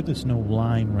imagination. It's good there's no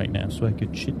line right now, so I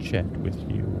could chit-chat with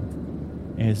you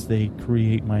as they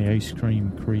create my ice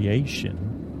cream creation.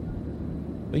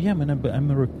 But yeah,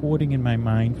 I'm recording in my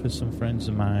mind for some friends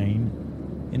of mine,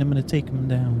 and I'm going to take them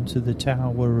down to the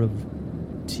Tower of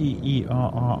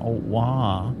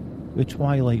Terror, the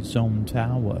Twilight Zone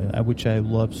Tower, which I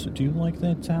love. So do you like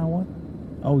that tower?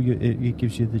 Oh, it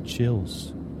gives you the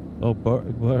chills. Oh,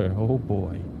 oh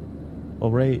boy.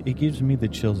 Well, Ray, it gives me the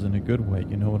chills in a good way,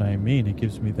 you know what I mean? It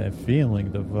gives me that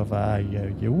feeling,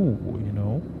 you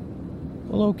know?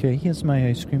 Well, okay, here's my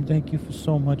ice cream. Thank you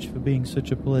so much for being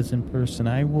such a pleasant person.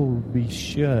 I will be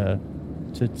sure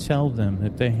to tell them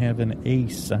that they have an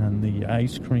ace on the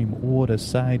ice cream order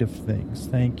side of things.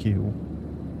 Thank you.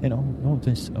 And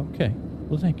okay.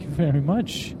 Well, thank you very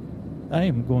much. I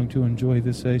am going to enjoy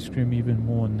this ice cream even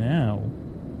more now.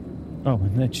 Oh,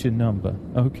 and that's your number.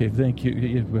 Okay, thank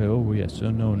you. Oh, yes. Oh,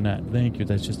 no, not. Thank you.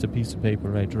 That's just a piece of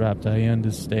paper I dropped. I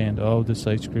understand. Oh, this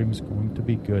ice cream is going to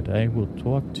be good. I will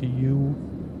talk to you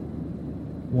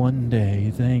one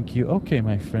day. Thank you. Okay,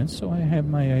 my friends. So I have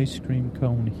my ice cream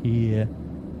cone here.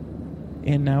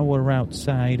 And now we're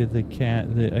outside of the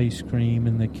ice cream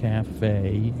in the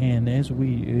cafe. And as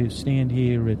we stand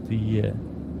here at the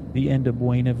end of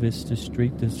Buena Vista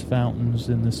Street, there's fountains,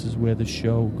 and this is where the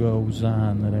show goes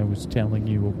on that I was telling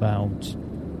you about.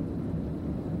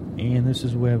 And this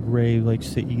is where Ray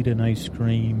likes to eat an ice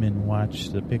cream and watch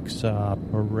the Pixar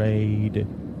parade.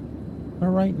 But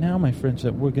right now, my friends,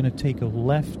 we're going to take a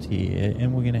left here,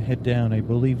 and we're going to head down. I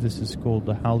believe this is called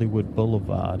the Hollywood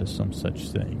Boulevard or some such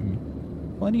thing.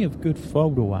 Plenty of good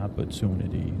photo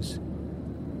opportunities.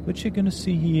 But you're going to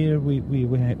see here,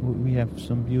 we have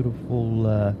some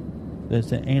beautiful,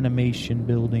 there's an animation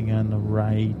building on the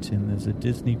right, and there's a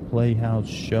Disney Playhouse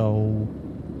show.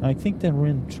 I think that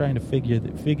we're trying to figure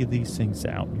these things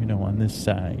out, on this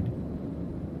side.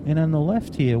 And on the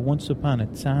left here, once upon a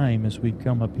time, as we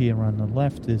come up here on the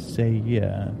left, is a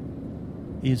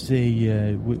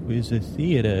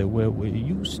theater where we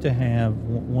used to have,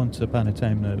 once upon a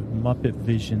time, the Muppet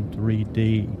Vision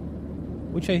 3D,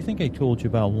 which I think I told you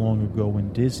about long ago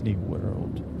in Disney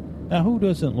World. Now, who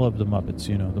doesn't love the Muppets?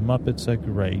 The Muppets are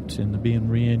great, and they're being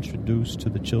reintroduced to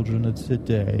the children of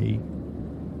today.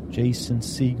 Jason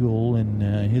Segel and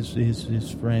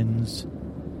his friends,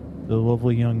 the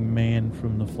lovely young man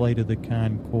from the Flight of the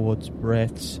Conchords,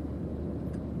 Brett.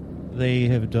 They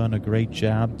have done a great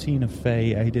job. Tina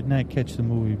Fey, I did not catch the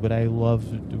movie, but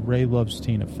Ray loves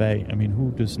Tina Fey. I mean,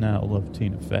 who does not love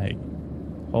Tina Fey?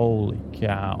 Holy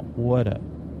cow, what a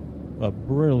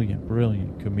brilliant,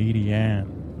 brilliant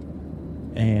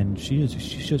comedian. And she's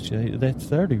just, that's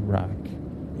 30 Rock.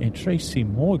 And Tracy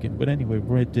Morgan, but anyway,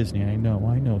 we're at Disney, I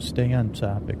know, stay on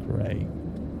topic, Ray.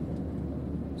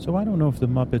 So I don't know if the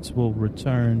Muppets will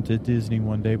return to Disney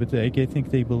one day, but I think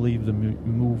they believe the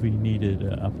movie needed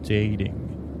updating.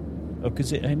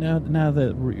 Because now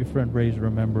that your friend Ray's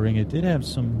remembering, it did have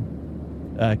some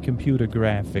computer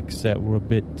graphics that were a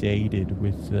bit dated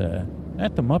with,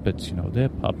 not the Muppets, they're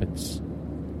puppets.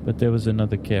 But there was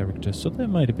another character, so that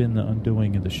might have been the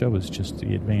undoing of the show, is just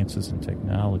the advances in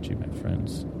technology, my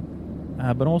friends.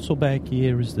 But also back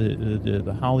here is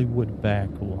the Hollywood back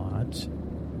lot.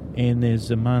 And there's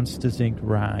a Monsters, Inc.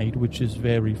 ride, which is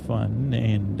very fun,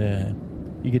 and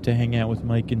you get to hang out with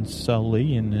Mike and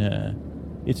Sully, and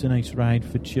it's a nice ride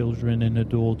for children and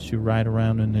adults. You ride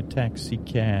around in a taxi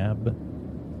cab,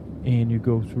 and you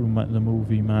go through the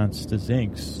movie Monsters,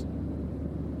 Inc.,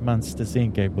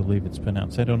 I believe it's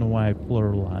pronounced. I don't know why I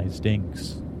pluralized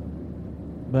Inks.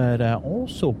 But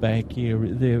also back here,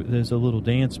 there's a little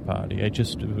dance party. I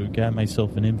just got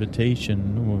myself an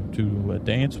invitation to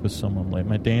dance with someone. Like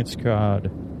my dance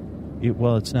card,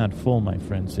 it's not full, my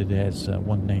friends. It has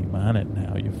one name on it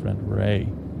now, your friend Ray.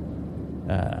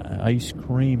 Ice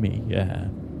Creamy.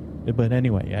 But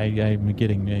anyway, I'm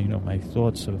getting, my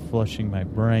thoughts are flushing my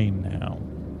brain now.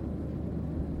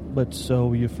 But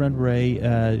so your friend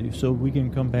Ray, so we can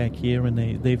come back here, and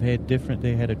they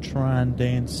had a Tron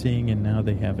dancing, and now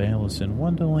they have Alice in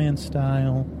Wonderland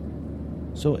style.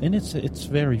 So, and it's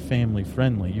very family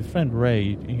friendly. Your friend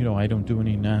Ray, I don't do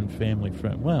any non-family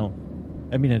friend. Well,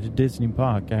 I mean, at a Disney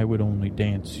park, I would only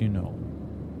dance,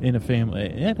 in a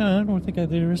family. I don't think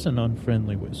there is an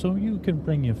unfriendly way. So you can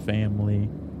bring your family.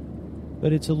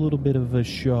 But it's a little bit of a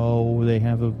show. They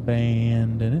have a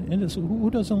band, and it's, who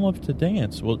doesn't love to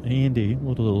dance? Well, Andy, the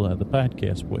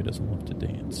podcast boy, doesn't love to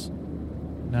dance.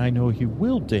 Now I know he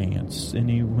will dance, and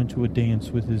he went to a dance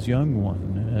with his young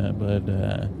one, but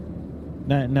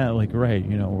not like Ray.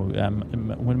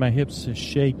 When my hips are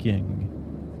shaking,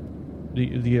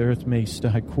 the earth may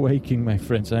start quaking, my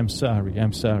friends. I'm sorry.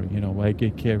 I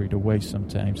get carried away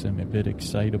sometimes. I'm a bit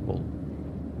excitable.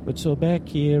 But so back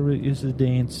here is the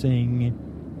dancing,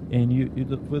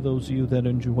 and for those of you that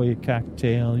enjoy a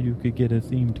cocktail, you could get a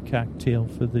themed cocktail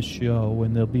for the show,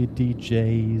 and there'll be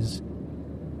DJs,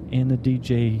 and the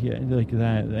DJ like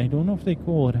that. I don't know if they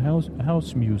call it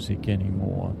house music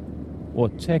anymore, or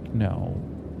techno,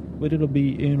 but it'll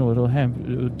be it'll have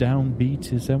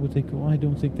downbeats. Is that what they call? I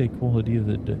don't think they call it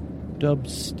either.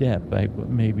 Dubstep.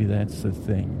 Maybe that's the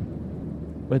thing.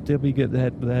 But they'll be good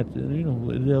that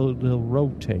they'll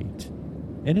rotate,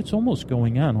 and it's almost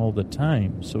going on all the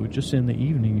time. So just in the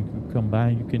evening, you can come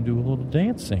by, you can do a little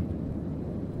dancing.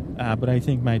 But I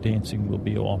think my dancing will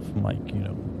be off mic,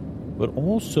 But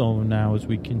also now, as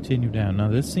we continue down, now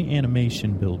this is the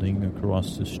animation building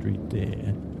across the street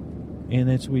there, and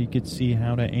that's where you could see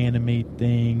how to animate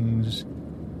things.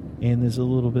 And there's a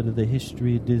little bit of the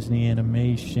history of Disney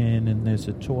animation, and there's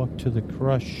a talk to the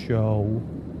Crush show.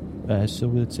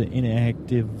 So it's an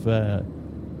interactive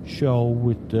show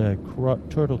with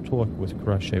Turtle Talk with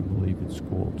Crush, I believe it's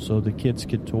called. So the kids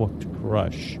could talk to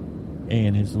Crush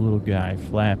and his little guy,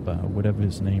 Flapper, whatever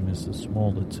his name is, the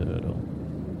smaller turtle.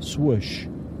 Swoosh.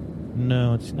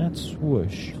 No, it's not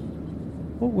Swoosh.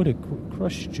 What would a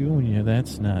Crush Jr.?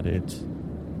 That's not it.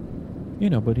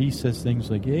 But he says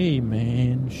things like, "Hey,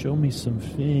 man, show me some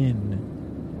fin."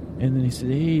 And then he said,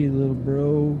 "Hey, little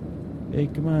bro, hey,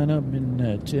 come on up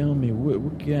and tell me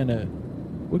what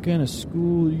kind of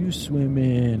school you swim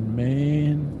in,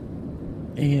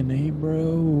 man. And hey,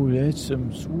 bro, that's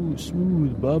some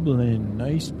smooth bubbling,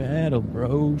 nice paddle,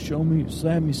 bro.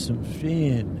 Slap me some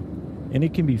fin." And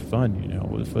it can be fun,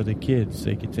 for the kids.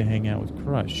 They get to hang out with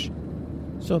Crush.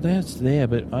 So that's there,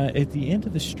 but at the end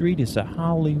of the street is a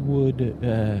Hollywood.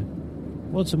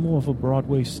 It's more of a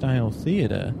Broadway-style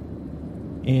theater.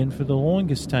 And for the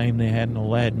longest time, they had an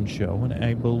Aladdin show, and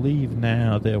I believe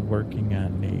now they're working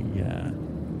on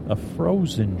a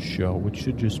Frozen show, which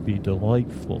should just be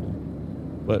delightful.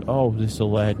 But this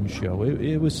Aladdin show,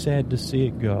 it was sad to see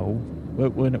it go.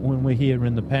 But when we're here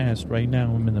in the past, right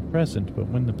now I'm in the present, but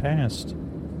when the past,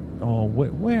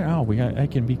 where are we? I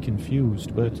can be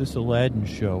confused. But this Aladdin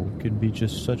show can be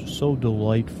just so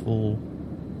delightful.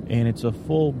 And it's a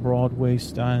full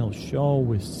Broadway-style show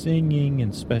with singing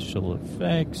and special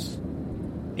effects.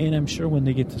 And I'm sure when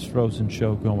they get this Frozen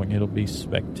show going, it'll be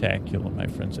spectacular, my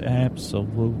friends.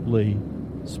 Absolutely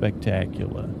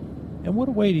spectacular. And what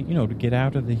a way to get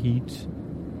out of the heat.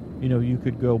 You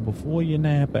could go before your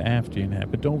nap or after your nap,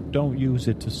 but don't use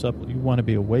it to supplement. You want to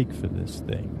be awake for this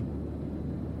thing.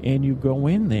 And you go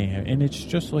in there, and it's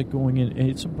just like going in.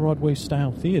 It's a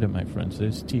Broadway-style theater, my friends.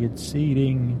 There's tiered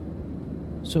seating.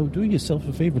 So do yourself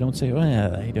a favor. Don't say,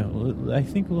 "Well, I don't." I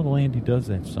think little Andy does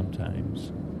that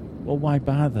sometimes. Well, why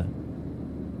bother?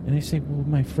 And they say, "Well,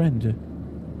 my friend,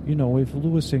 if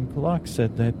Lewis and Clark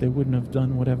said that, they wouldn't have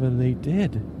done whatever they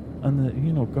did on the,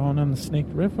 gone on the Snake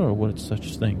River or what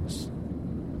such things."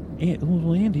 And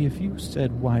little Andy, if you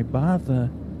said, "Why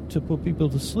bother to put people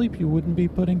to sleep?" you wouldn't be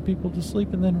putting people to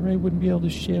sleep, and then Ray wouldn't be able to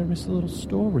share his little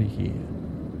story here.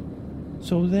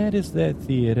 So that is that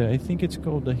theater. I think it's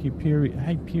called the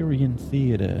Hyperion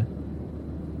Theater.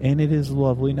 And it is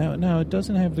lovely. Now, it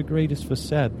doesn't have the greatest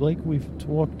facade, like we've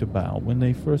talked about. When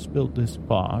they first built this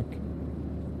park,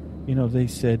 they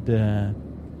said,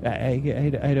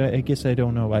 I guess I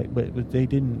don't know, but they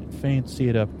didn't fancy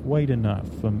it up quite enough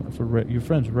for your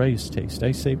friend's Ray's taste.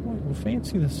 I say, well,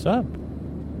 fancy this up.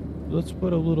 Let's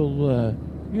put a little,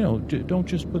 don't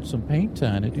just put some paint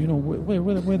on it.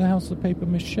 Where the hell's the paper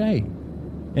mache?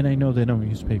 And I know they don't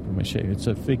use paper mache. It's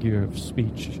a figure of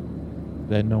speech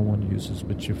that no one uses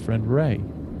but your friend Ray.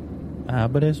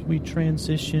 But as we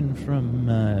transition from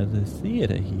the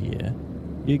theater here,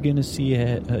 you're going to see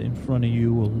in front of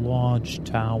you a large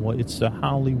tower. It's the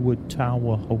Hollywood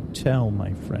Tower Hotel,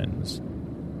 my friends.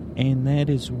 And that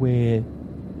is where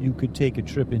you could take a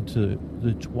trip into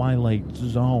the Twilight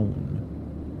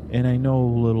Zone. And I know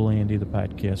little Andy, the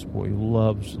podcast boy,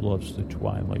 loves the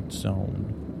Twilight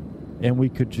Zone. And we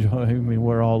could,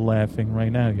 we're all laughing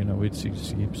right now. He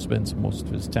spends most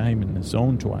of his time in his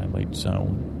own Twilight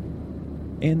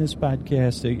Zone. And this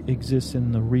podcast exists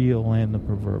in the real and the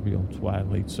proverbial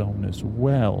Twilight Zone as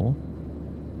well.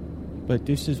 But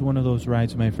this is one of those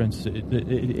rides, my friends.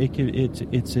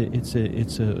 It's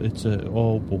a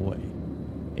oh boy.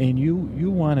 And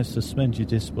you want to suspend your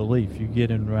disbelief. You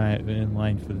get in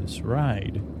line for this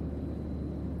ride,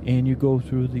 and you go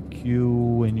through the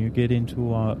queue, and you get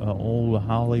into an old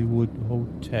Hollywood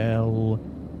hotel,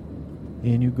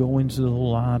 and you go into the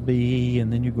lobby,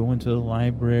 and then you go into the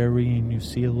library, and you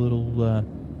see a little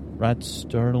Rod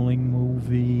Serling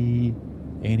movie,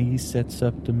 and he sets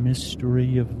up the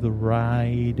mystery of the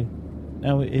ride.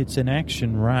 Now, it's an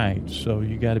action ride, so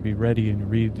you got to be ready and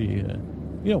read the...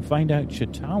 find out your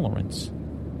tolerance.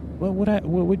 Well,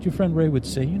 what your friend Ray would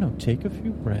say, take a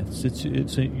few breaths.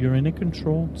 You're in a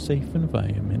controlled, safe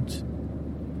environment,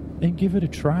 and give it a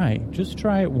try. Just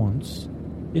try it once.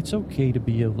 It's okay to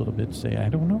be a little bit, say, I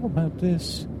don't know about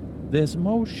this. There's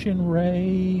motion,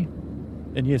 Ray.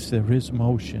 And yes, there is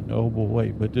motion. Oh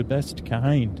boy, but the best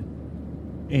kind.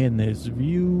 And there's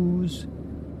views.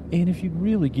 And if you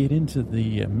really get into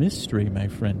the mystery, my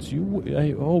friends,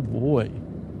 oh boy.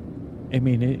 I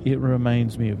mean, it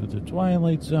reminds me of the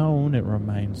Twilight Zone. It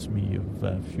reminds me of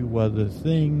a few other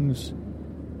things.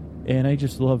 And I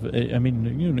just love it. I mean,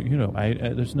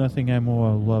 there's nothing I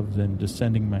more love than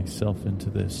descending myself into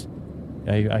this.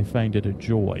 I find it a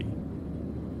joy.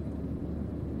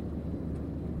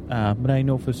 But I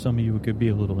know for some of you it could be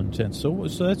a little intense. So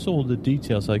that's all the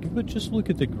details I give. But just look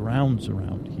at the grounds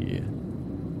around here.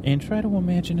 And try to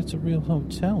imagine it's a real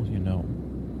hotel,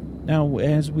 Now,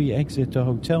 as we exit the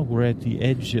hotel, we're at the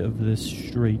edge of this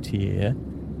street here.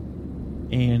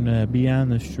 And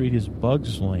beyond the street is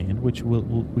Bugs Land, which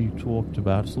we talked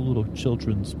about. It's a little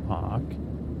children's park.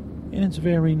 And it's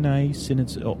very nice. And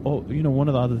it's, one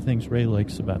of the other things Ray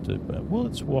likes about it.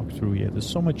 Let's walk through here. There's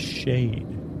so much shade.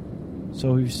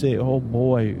 So you say, oh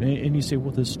boy. And you say,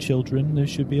 well, there's children. There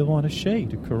should be a lot of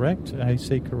shade. Correct? I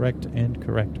say correct and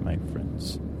correct, my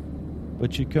friends.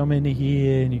 But you come in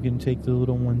here and you can take the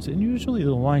little ones. And usually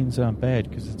the lines aren't bad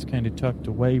because it's kind of tucked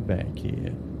away back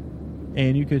here.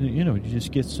 And you can, you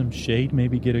just get some shade,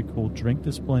 maybe get a cold drink.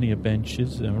 There's plenty of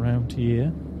benches around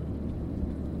here.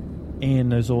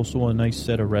 And there's also a nice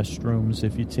set of restrooms.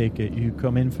 If you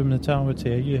come in from the tower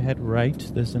here, you head right.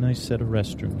 There's a nice set of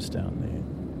restrooms down there.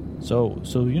 So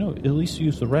at least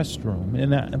use the restroom.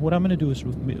 And what I'm going to do is,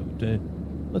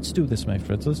 let's do this, my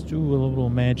friends. Let's do a little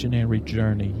imaginary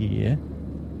journey here.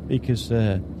 Because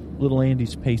little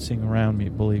Andy's pacing around me,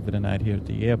 believe it or not, here at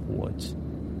the airport.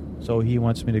 So he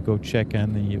wants me to go check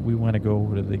on we want to go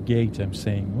over to the gate. I'm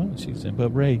saying, well, she's in. But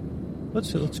Ray,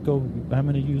 let's go. I'm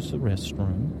going to use the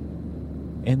restroom.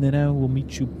 And then I will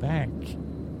meet you back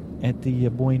at the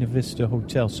Buena Vista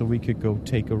Hotel so we could go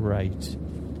take a right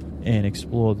and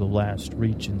explore the last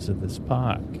regions of this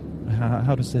park.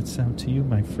 How does that sound to you,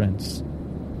 my friends?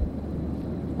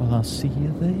 Well, I'll see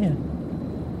you there.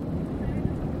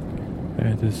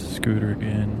 This is Scooter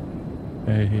again.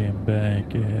 Hey, I'm back.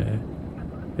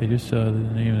 I just saw the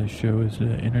name of the show is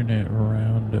Internet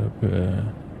Roundup.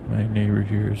 My neighbor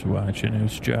here is watching. It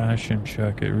was Josh and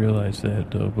Chuck. I realized that,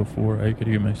 though, before I could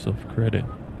give myself credit.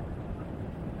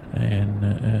 And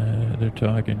they're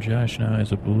talking. Josh now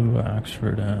has a blue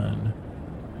Oxford on.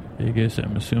 I guess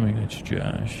I'm assuming it's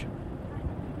Josh.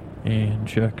 And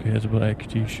Chuck has a black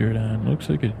t-shirt on. Looks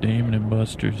like a Damon and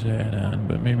Buster's hat on,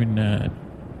 but maybe not.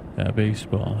 A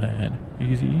baseball hat.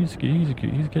 He's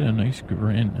got a nice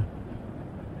grin.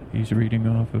 He's reading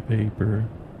off a paper.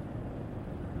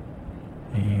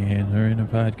 And they're in a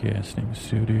podcasting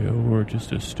studio, or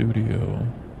just a studio.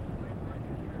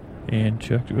 And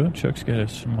Chuck's got a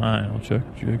smile. Chuck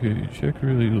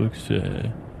really looks,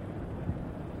 you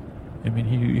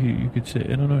could say,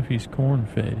 I don't know if he's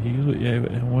corn-fed.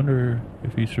 I wonder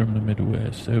if he's from the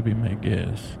Midwest. That would be my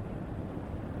guess.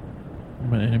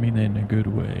 But I mean that in a good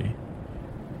way.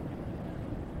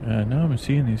 Now I'm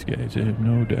seeing these guys. I have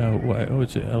no doubt why. Oh,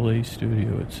 it's a LA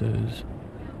studio, it says.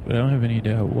 But I don't have any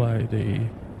doubt why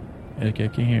I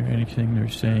can't hear anything they're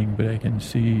saying, but I can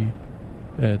see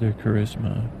their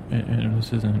charisma, and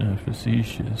this isn't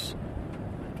facetious.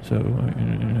 So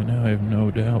now I have no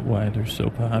doubt why they're so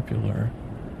popular,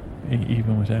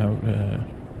 even without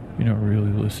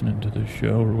really listening to the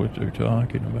show or what they're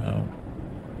talking about.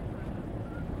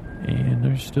 And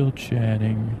they're still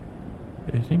chatting.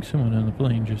 I think someone on the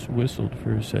plane just whistled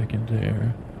for a second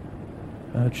there.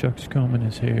 Chuck's combing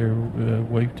his hair,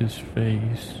 wiped his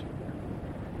face.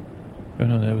 Oh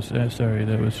no, that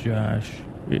was Josh.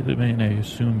 The man I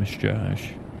assume is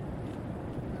Josh.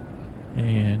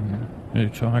 And they're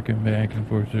talking back and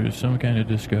forth. There's some kind of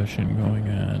discussion going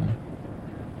on.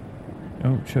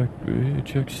 Oh,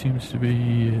 Chuck seems to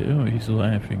be, he's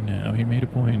laughing now. He made a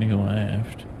point and he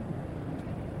laughed.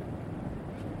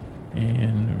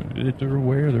 And they're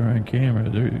aware they're on camera.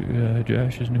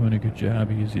 Josh is doing a good job.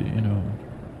 He's, he's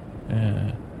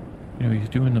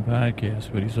doing the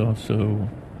podcast, but he's also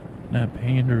not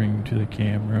pandering to the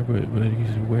camera, but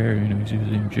he's aware, he's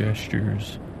using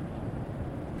gestures.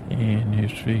 And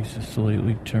his face is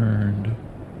slightly turned.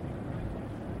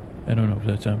 I don't know if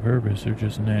that's on purpose or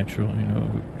just natural,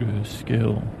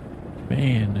 skill.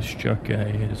 Man, this Chuck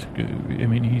guy has,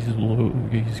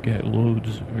 he's got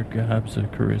loads or gobs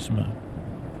of charisma.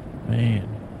 Man.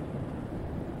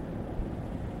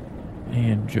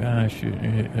 And Josh,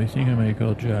 I think I may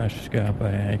call Josh Scott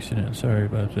by accident. Sorry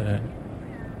about that.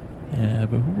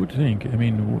 But who would think?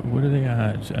 What are the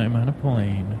odds? I'm on a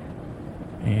plane,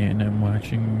 and I'm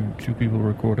watching two people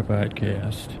record a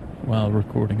podcast while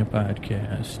recording a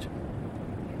podcast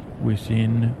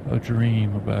within a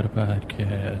dream about a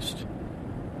podcast.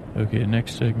 Okay,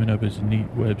 next segment up is a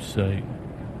neat website,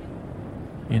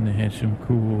 and they had some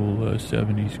cool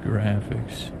 70s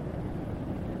graphics.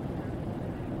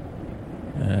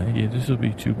 This will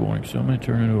be too boring, so I'm going to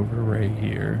turn it over to Ray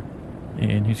here,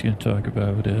 and he's going to talk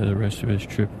about the rest of his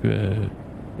trip to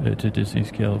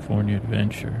Disney's California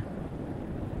Adventure.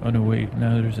 Oh no, wait,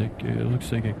 now it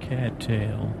looks like a cat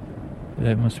tail.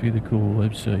 That must be the cool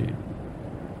website.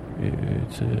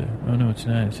 Oh no, it's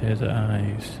not, it has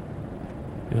eyes.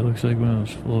 It looks like one of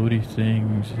those floaty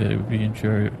things that would be in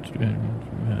charge in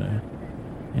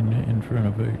front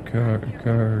of a car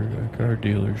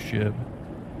dealership.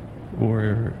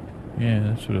 Or, yeah,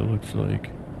 that's what it looks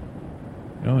like.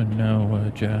 Oh, and now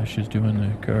Josh is doing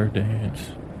the car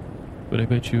dance. But I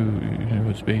bet you,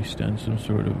 it's based on some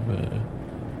sort of,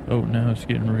 now it's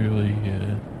getting really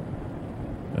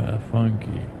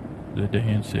funky, the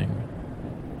dancing.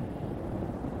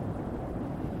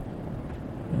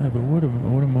 Yeah, but what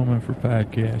a moment for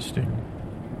podcasting.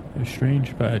 A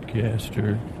strange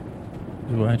podcaster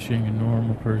is watching a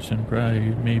normal person.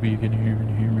 Maybe you can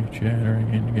even hear me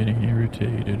chattering and getting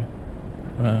irritated.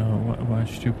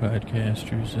 Watch two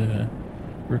podcasters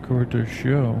record their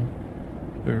show.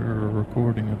 Or a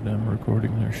recording of them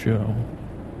recording their show.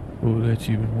 Oh, that's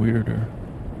even weirder.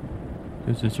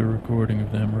 Because it's a recording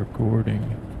of them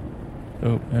recording.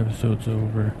 Oh, episode's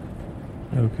over.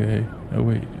 Okay. Oh,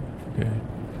 wait. Okay.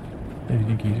 I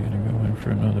think he's going to go in for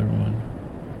another one.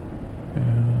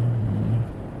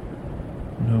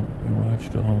 Nope, we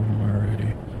watched all of them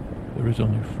already. There was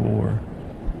only 4.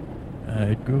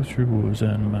 I'd go through what was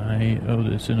on my... Oh,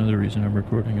 that's another reason I'm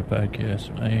recording a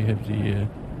podcast. I have the...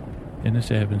 and this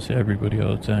happens to everybody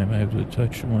all the time. I have the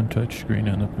one touch screen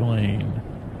on the plane.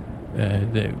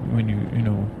 That when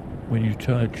when you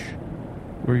touch,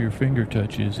 where your finger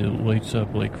touches, it lights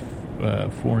up like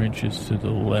 4 inches to the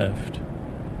left.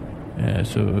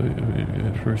 So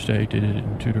at first I did it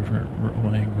in 2 different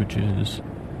languages,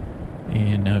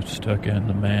 and now it's stuck on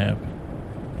the map,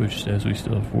 which says we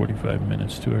still have 45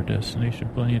 minutes to our destination.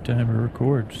 Plenty of time to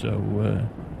record, so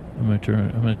I'm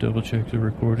gonna double check the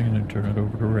recording and then turn it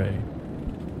over to Ray.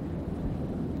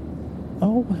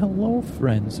 Oh, hello,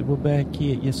 friends. We're back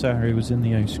here. Yeah, sorry, I was in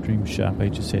the ice cream shop. I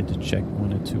just had to check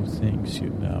 1 or 2 things,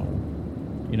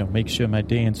 make sure my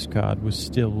dance card was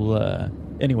still,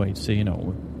 anyway,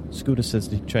 so, Scooter says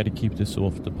to try to keep this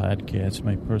off the podcast,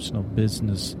 my personal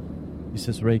business. He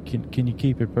says, Ray, can you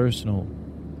keep it personal?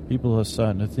 People are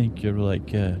starting to think you're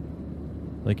like a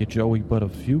Joey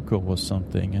Buttafuoco or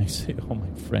something. I say, oh,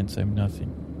 my friends, I'm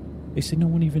nothing. They say, no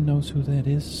one even knows who that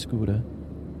is, Scooter.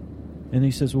 And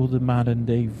he says, well, the modern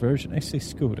day version. I say,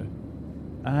 Scooter,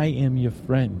 I am your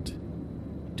friend.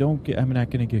 I'm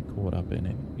not going to get caught up in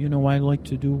it. I like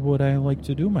to do what I like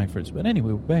to do, my friends. But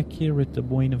anyway, we're back here at the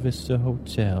Buena Vista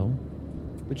Hotel.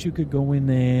 But you could go in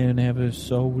there and have a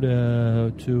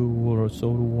soda, or a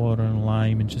soda water and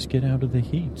lime, and just get out of the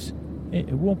heat.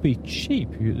 It won't be cheap.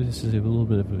 This is a little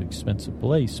bit of an expensive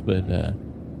place, but,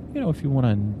 if you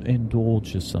want to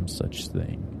indulge in some such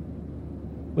thing.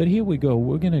 But here we go.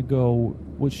 We're going to go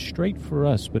straight for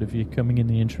us, but if you're coming in,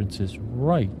 the entrance is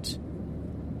right.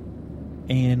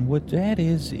 And what that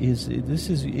is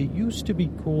it used to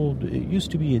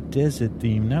be a desert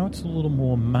theme. Now it's a little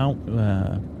more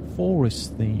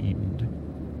forest themed.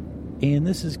 And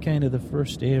this is kind of the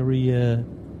first area.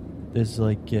 There's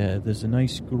there's a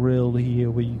nice grill here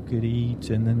where you could eat,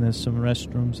 and then there's some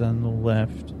restrooms on the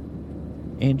left.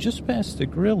 And just past the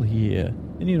grill here,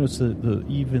 and it's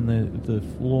the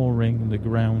flooring, the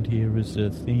ground here is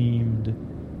themed.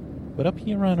 But up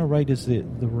here on the right is the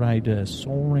ride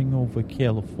Soaring Over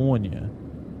California.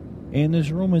 And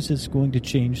there's rumors it's going to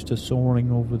change to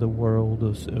Soaring Over the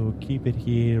World, so keep it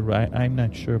here. I'm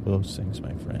not sure of those things,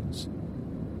 my friends.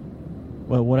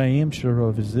 Well, what I am sure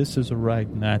of is this is a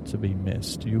ride not to be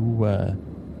missed.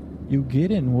 You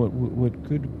get in what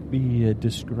could be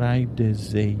described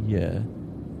as a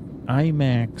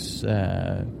IMAX,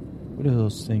 what are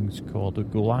those things called? A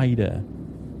glider.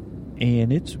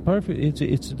 And it's perfect.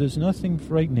 There's nothing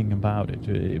frightening about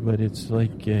it, but it's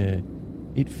like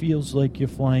it feels like you're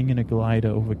flying in a glider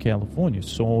over California,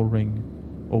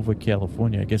 soaring over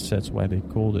California. I guess that's why they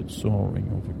called it Soaring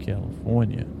Over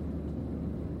California.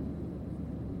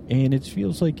 And it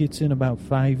feels like it's in about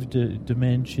 5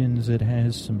 dimensions. It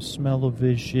has some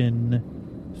smell-o-vision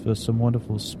for some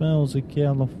wonderful smells of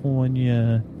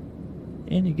California.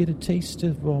 And you get a taste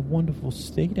of a wonderful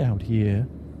state out here.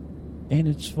 And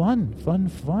it's fun.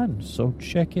 So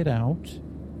check it out.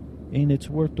 And it's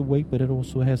worth the wait, but it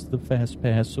also has the fast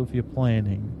pass, so if you're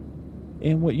planning.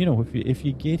 And if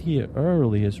you get here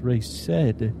early, as Ray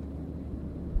said,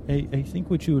 I think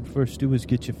what you would first do is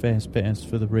get your fast pass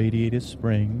for the Radiator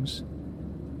Springs.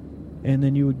 And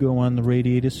then you would go on the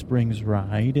Radiator Springs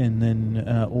ride, and then,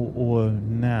 or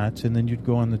not, and then you'd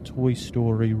go on the Toy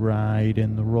Story ride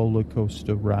and the roller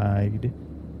coaster ride.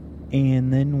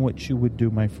 And then what you would do,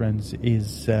 my friends,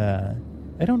 is I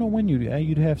don't know when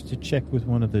you'd have to check with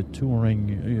one of the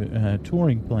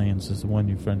touring plans, is the one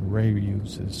your friend Ray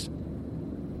uses.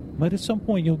 But at some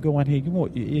point you'll go on here.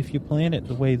 If you plan it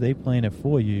the way they plan it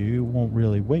for you, you won't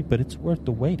really wait. But it's worth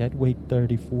the wait. I'd wait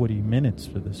 30, 40 minutes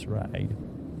for this ride.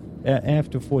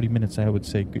 After 40 minutes, I would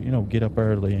say, get up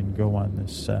early and go on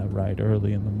this ride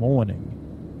early in the morning.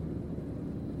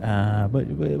 But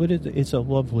it's a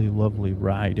lovely, lovely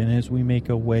ride. And as we make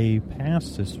our way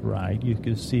past this ride, you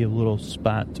can see a little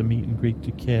spot to meet and greet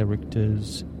the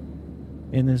characters.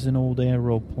 And there's an old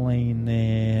aeroplane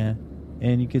there.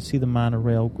 And you can see the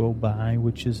monorail go by,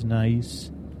 which is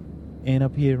nice. And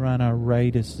up here on our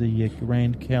right is the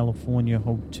Grand California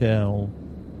Hotel.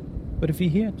 But if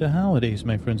you're here at the holidays,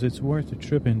 my friends, it's worth a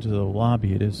trip into the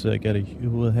lobby. It is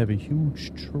we'll have a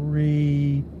huge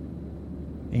tree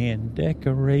and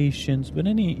decorations. But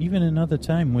even another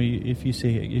time, if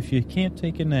you can't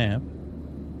take a nap,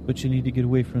 but you need to get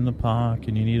away from the park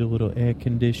and you need a little air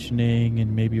conditioning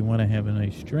and maybe you want to have a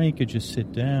nice drink or just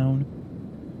sit down,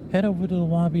 head over to the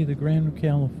lobby of the Grand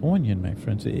Californian, my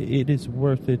friends. It is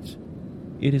worth it.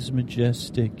 It is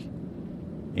majestic.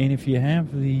 And if you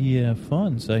have the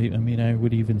funds, I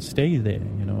would even stay there.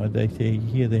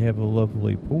 Here they have a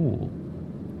lovely pool.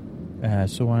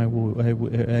 So I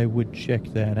would check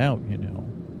that out,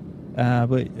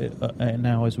 But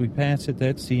now as we pass it,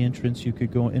 that's the entrance. You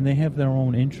could go, and they have their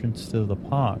own entrance to the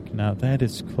park. Now that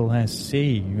is Class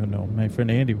C, My friend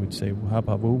Andy would say, "How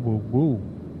about woo woo woo?"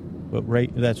 But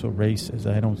that's what Ray says.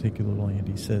 I don't think little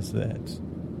Andy says that.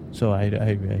 So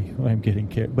I'm getting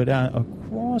careful. But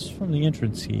across from the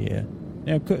entrance here,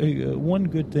 now one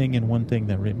good thing and one thing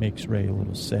that makes Ray a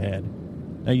little sad.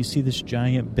 Now you see this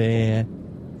giant bear,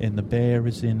 and the bear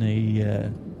is in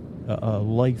a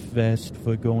life vest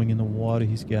for going in the water.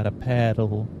 He's got a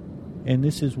paddle. And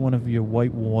this is one of your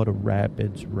whitewater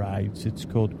rapids rides. It's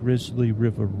called Grizzly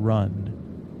River Run.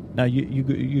 Now,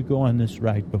 you go on this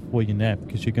ride before you nap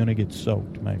because you're going to get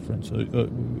soaked, my friend. So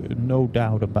no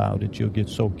doubt about it, you'll get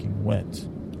soaking wet.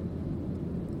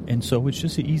 And so it's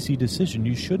just an easy decision.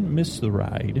 You shouldn't miss the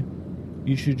ride.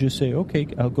 You should just say, okay,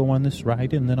 I'll go on this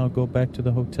ride, and then I'll go back to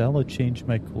the hotel. I'll change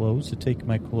my clothes. I'll take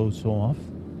my clothes off.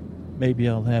 Maybe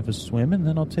I'll have a swim, and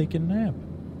then I'll take a nap.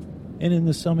 And in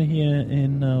the summer here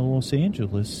in Los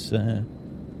Angeles, you're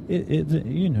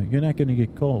not going to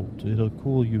get cold. It'll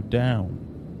cool you down.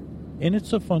 And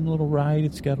it's a fun little ride.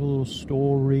 It's got a little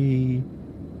story.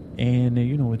 And,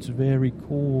 it's very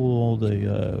cool. All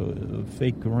the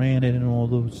fake granite and all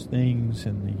those things.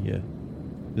 And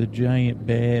the giant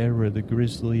bear or the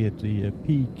grizzly at the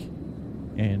peak.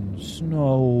 And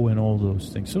snow and all those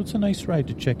things. So it's a nice ride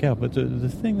to check out. But the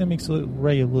thing that makes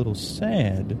Ray a little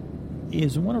sad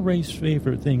is one of Ray's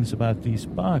favorite things about these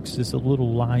parks is the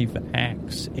little live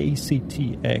acts,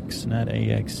 ACTX, not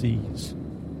AXEs.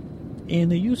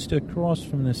 And they used to, across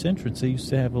from this entrance, they used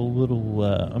to have a little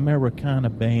Americana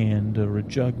band or a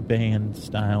jug band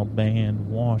style band,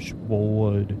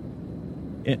 washboard.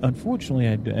 And unfortunately,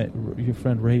 your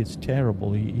friend Ray is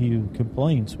terrible. He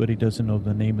complains, but he doesn't know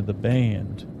the name of the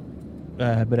band.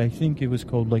 But I think it was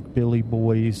called like Billy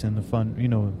Boys and the fun,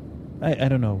 I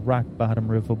don't know, Rock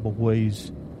Bottom River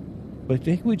Boys. But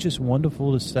they were just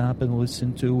wonderful to stop and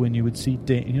listen to, and you would see,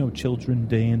 children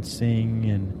dancing,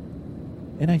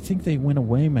 and I think they went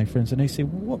away, my friends. And I say,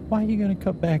 why are you going to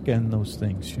cut back on those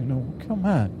things? Come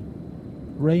on.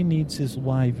 Ray needs his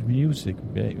live music.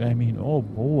 I mean, oh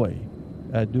boy,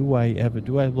 do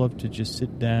I love to just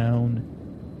sit down,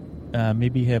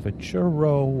 maybe have a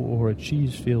churro or a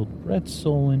cheese-filled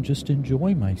pretzel and just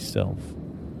enjoy myself.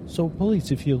 So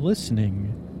please, if you're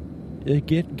listening,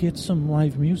 get some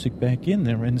live music back in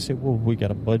there and say, well, we got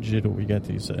a budget or we got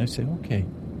these. I say, okay,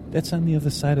 that's on the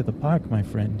other side of the park, my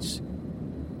friends.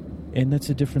 And that's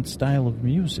a different style of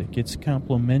music. It's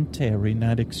complementary,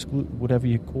 not whatever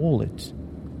you call it.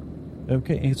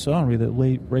 Okay, and sorry that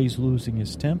Ray's losing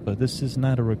his temper. This is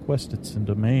not a request, it's in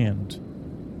demand.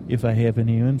 If I have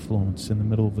any influence in the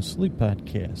middle of a sleep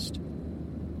podcast.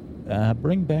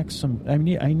 Bring back some... I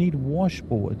need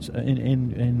washboards.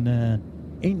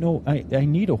 I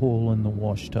need a hole in the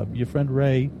wash tub. Your friend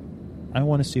Ray, I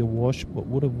want to see a washboard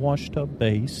with a wash tub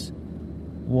base.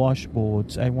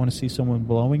 Washboards. I want to see someone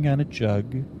blowing on a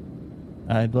jug.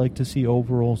 I'd like to see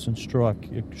overalls and straw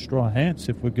hats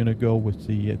if we're going to go with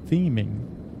the theming.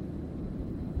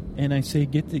 And I say,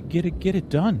 get it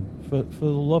done for the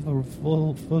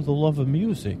love of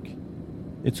music.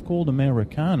 It's called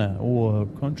Americana or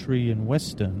country and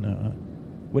western,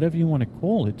 whatever you want to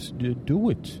call it. Do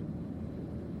it.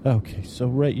 Okay, so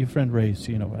Ray, your friend Ray's,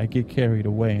 I get carried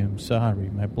away. I'm sorry.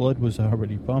 My blood was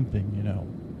already pumping.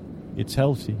 It's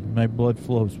healthy. My blood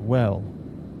flows well.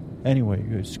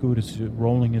 Anyway, Scooter's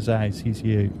rolling his eyes. He's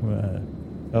here.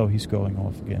 He's going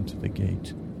off again to the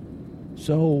gate.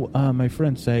 So, my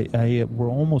friends, we're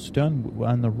almost done.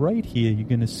 On the right here, you're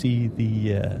going to see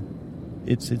the...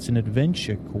 It's an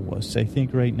adventure course. I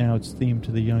think right now it's themed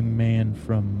to the young man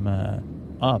from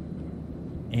Up.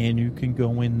 And you can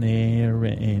go in there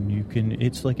and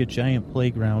it's like a giant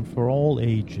playground for all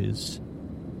ages.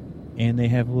 And they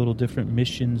have little different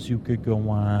missions you could go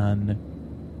on.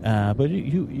 But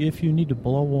if you need to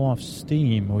blow off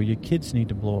steam, or your kids need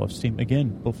to blow off steam, again,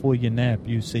 before you nap,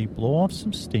 you say, blow off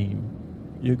some steam.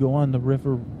 You go on the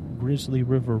Grizzly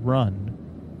River Run.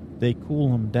 They cool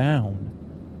them down.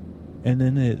 And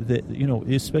then,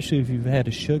 especially if you've had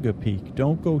a sugar peak,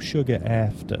 don't go sugar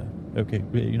after. Okay,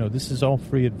 this is all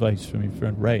free advice from your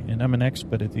friend Ray, and I'm an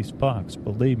expert at these parks,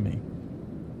 believe me.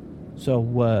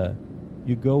 So,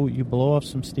 you blow off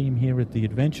some steam here at the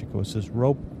adventure course. There's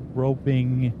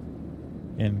roping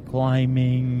and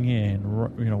climbing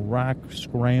and rock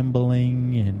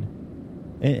scrambling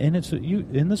and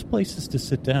this place is to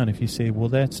sit down. If you say, well,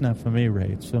 that's not for me,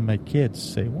 Ray, it's for my kids,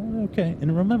 say, well, okay.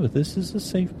 And remember, this is a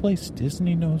safe place.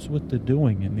 Disney knows what they're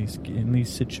doing in these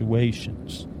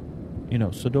situations.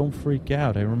 So don't freak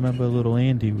out. I remember little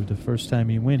Andy, the first time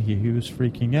he went here, he was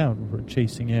freaking out for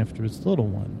chasing after his little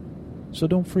one. So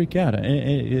don't freak out.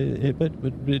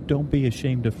 But don't be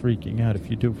ashamed of freaking out if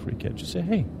you do freak out. Just say,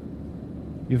 hey,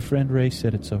 your friend Ray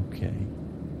said it's okay.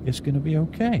 It's going to be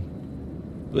okay.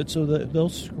 But so they'll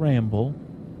scramble,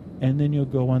 and then you'll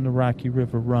go on the Rocky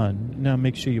River Run. Now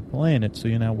make sure you plan it so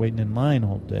you're not waiting in line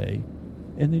all day.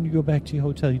 And then you go back to your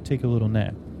hotel, you take a little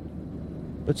nap.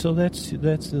 But so that's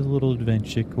the little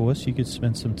adventure course. You could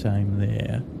spend some time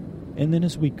there. And then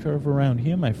as we curve around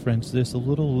here, my friends, there's a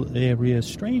little area,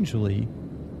 strangely,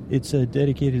 it's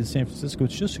dedicated to San Francisco.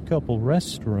 It's just a couple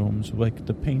restrooms, like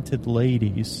the Painted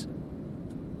Ladies.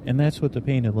 And that's what the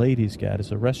Painted Ladies got,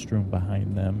 is a restroom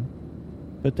behind them.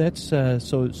 But that's,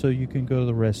 so you can go to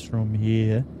the restroom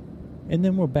here. And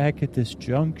then we're back at this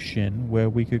junction where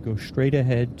we could go straight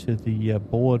ahead to the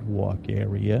boardwalk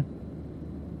area.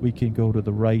 We can go to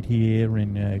the right here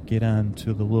and get on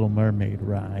to the Little Mermaid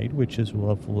ride, which is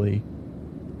lovely.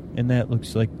 And that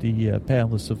looks like the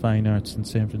Palace of Fine Arts in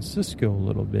San Francisco a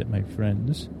little bit, my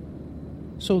friends.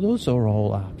 So those are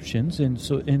all options. And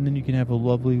then you can have a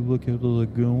lovely look at the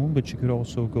lagoon, but you could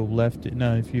also go left.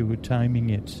 Now, if you were timing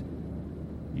it,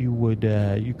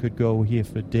 you could go here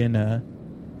for dinner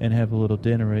and have a little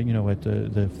dinner, at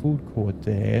the food court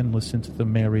there and listen to the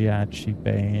mariachi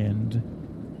band.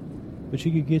 But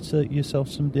you could get yourself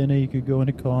some dinner. You could go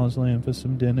into Cars Land for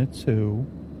some dinner, too.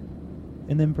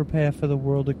 And then prepare for the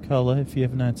World of Color if you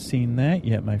have not seen that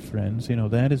yet, my friends.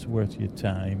 That is worth your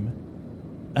time.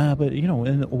 But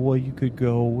or you could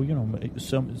go.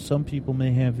 Some people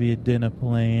may have their dinner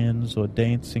plans or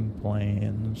dancing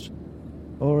plans,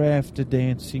 or after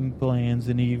dancing plans,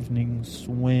 an evening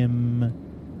swim.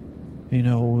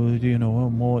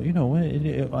 More.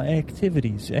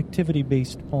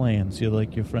 Activity-based plans. You're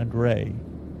like your friend Ray.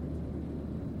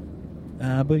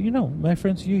 But my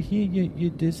friends, you hear your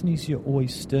Disney's your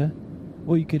oyster.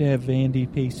 Or you could have Andy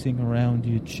pacing around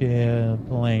your chair,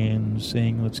 playing,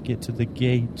 saying, "Let's get to the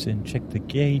gate and check the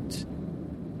gate."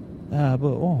 But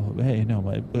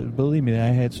believe me, I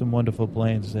had some wonderful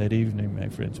plans that evening, my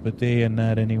friends. But they are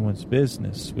not anyone's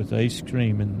business with ice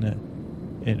cream and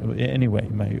anyway.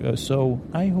 So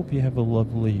I hope you have a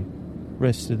lovely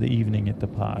rest of the evening at the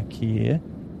park here.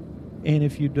 And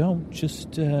if you don't,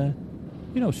 just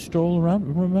stroll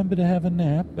around. Remember to have a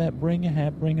nap. Bring a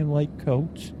hat. Bring a light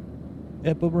coat.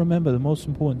 But remember, the most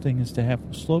important thing is to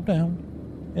slow down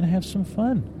and have some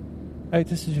fun. All right,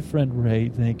 this is your friend Ray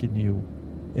thanking you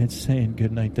and saying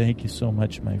good night. Thank you so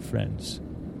much, my friends.